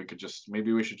could.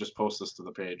 Maybe we should just post this to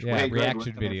the page. Yeah, Hey, Greg, reaction where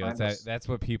can they videos. find us? That's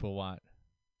what people want.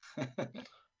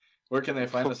 Where can they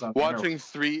find us on Watching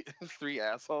three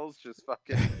assholes just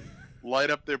fucking light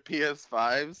up their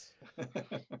PS5s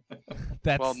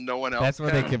That's while no one else that's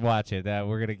where they can. can watch it.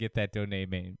 We're gonna get that domain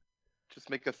name. Just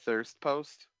make a thirst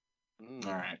post.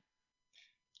 All right.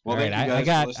 All right,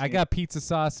 I got pizza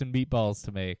sauce and meatballs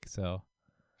to make, so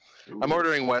I'm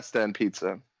ordering West End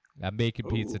pizza. I'm making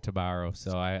pizza Ooh. tomorrow.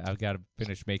 So I've got to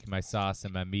finish making my sauce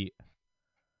and my meat.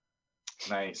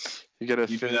 Nice. You gotta You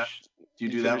do finish. Do you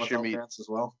do You that finish with your all meat. pants as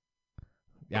well?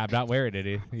 Yeah, I'm not wearing it.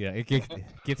 Yeah, it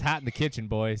gets hot in the kitchen,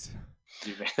 boys.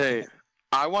 Hey,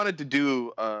 I wanted to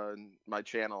do my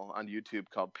channel on YouTube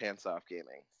called Pants Off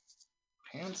Gaming.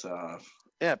 Pants off.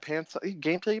 Yeah, pants.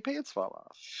 Game till your pants fall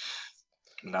off.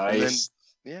 Nice.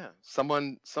 Yeah, some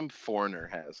foreigner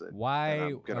has it. Why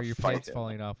I'm gonna are your fight pants him.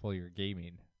 falling off while you're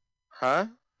gaming? Huh?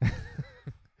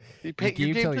 You game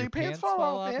game till your pants fall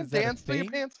off, man. Is that a Dance till your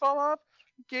thing? pants fall off.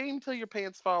 Game till your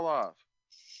pants fall off.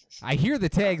 I hear the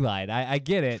tagline. I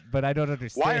get it, but I don't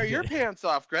understand. Why are your it. pants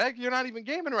off, Greg? You're not even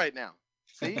gaming right now.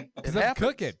 See? It 'Cause I'm happens.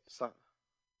 cooking.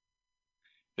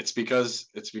 It's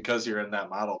because you're in that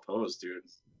model pose, dude.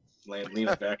 Leaning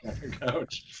back on your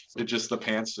couch. The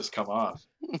pants just come off.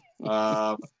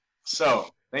 So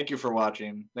thank you for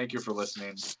watching. Thank you for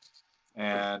listening.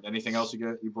 And anything else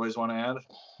you boys want to add?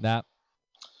 Nah,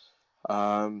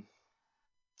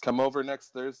 Come over next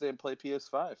Thursday and play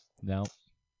PS5. no.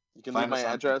 You can Find leave us my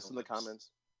on address Facebook. in the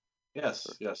comments Yes,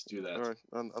 do that. or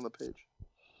on the page.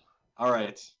 All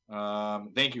right.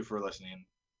 Thank you for listening.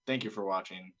 Thank you for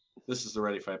watching. This is the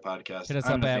Ready Fight Podcast. Hit us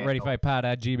I'm up at Nathaniel. ReadyFightPod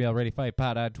on Gmail,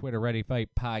 ReadyFightPod on Twitter, ReadyFight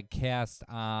Podcast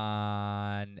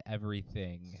on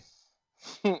everything.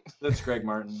 That's Greg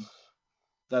Martin.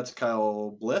 That's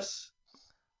Kyle Bliss.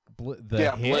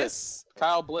 Yeah, Hiss?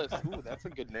 Kyle Bliss. Ooh, that's a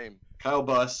good name. Kyle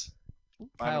Buss.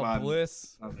 Find him Kyle on,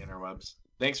 Bliss. on the interwebs.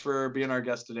 Thanks for being our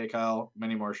guest today, Kyle.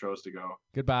 Many more shows to go.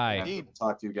 Goodbye. And we'll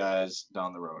talk to you guys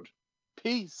down the road.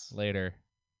 Peace. Later.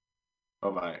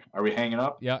 Bye-bye. Are we hanging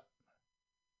up? Yeah.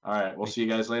 All right. We'll see you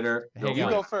guys later. Hang You up.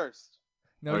 go first.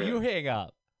 No, Okay. you hang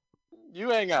up. You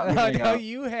hang up. No, hang up.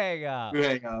 you hang up. You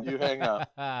hang up. You hang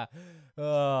up.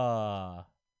 Oh.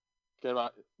 Goodbye.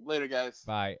 Later, guys.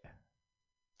 Bye.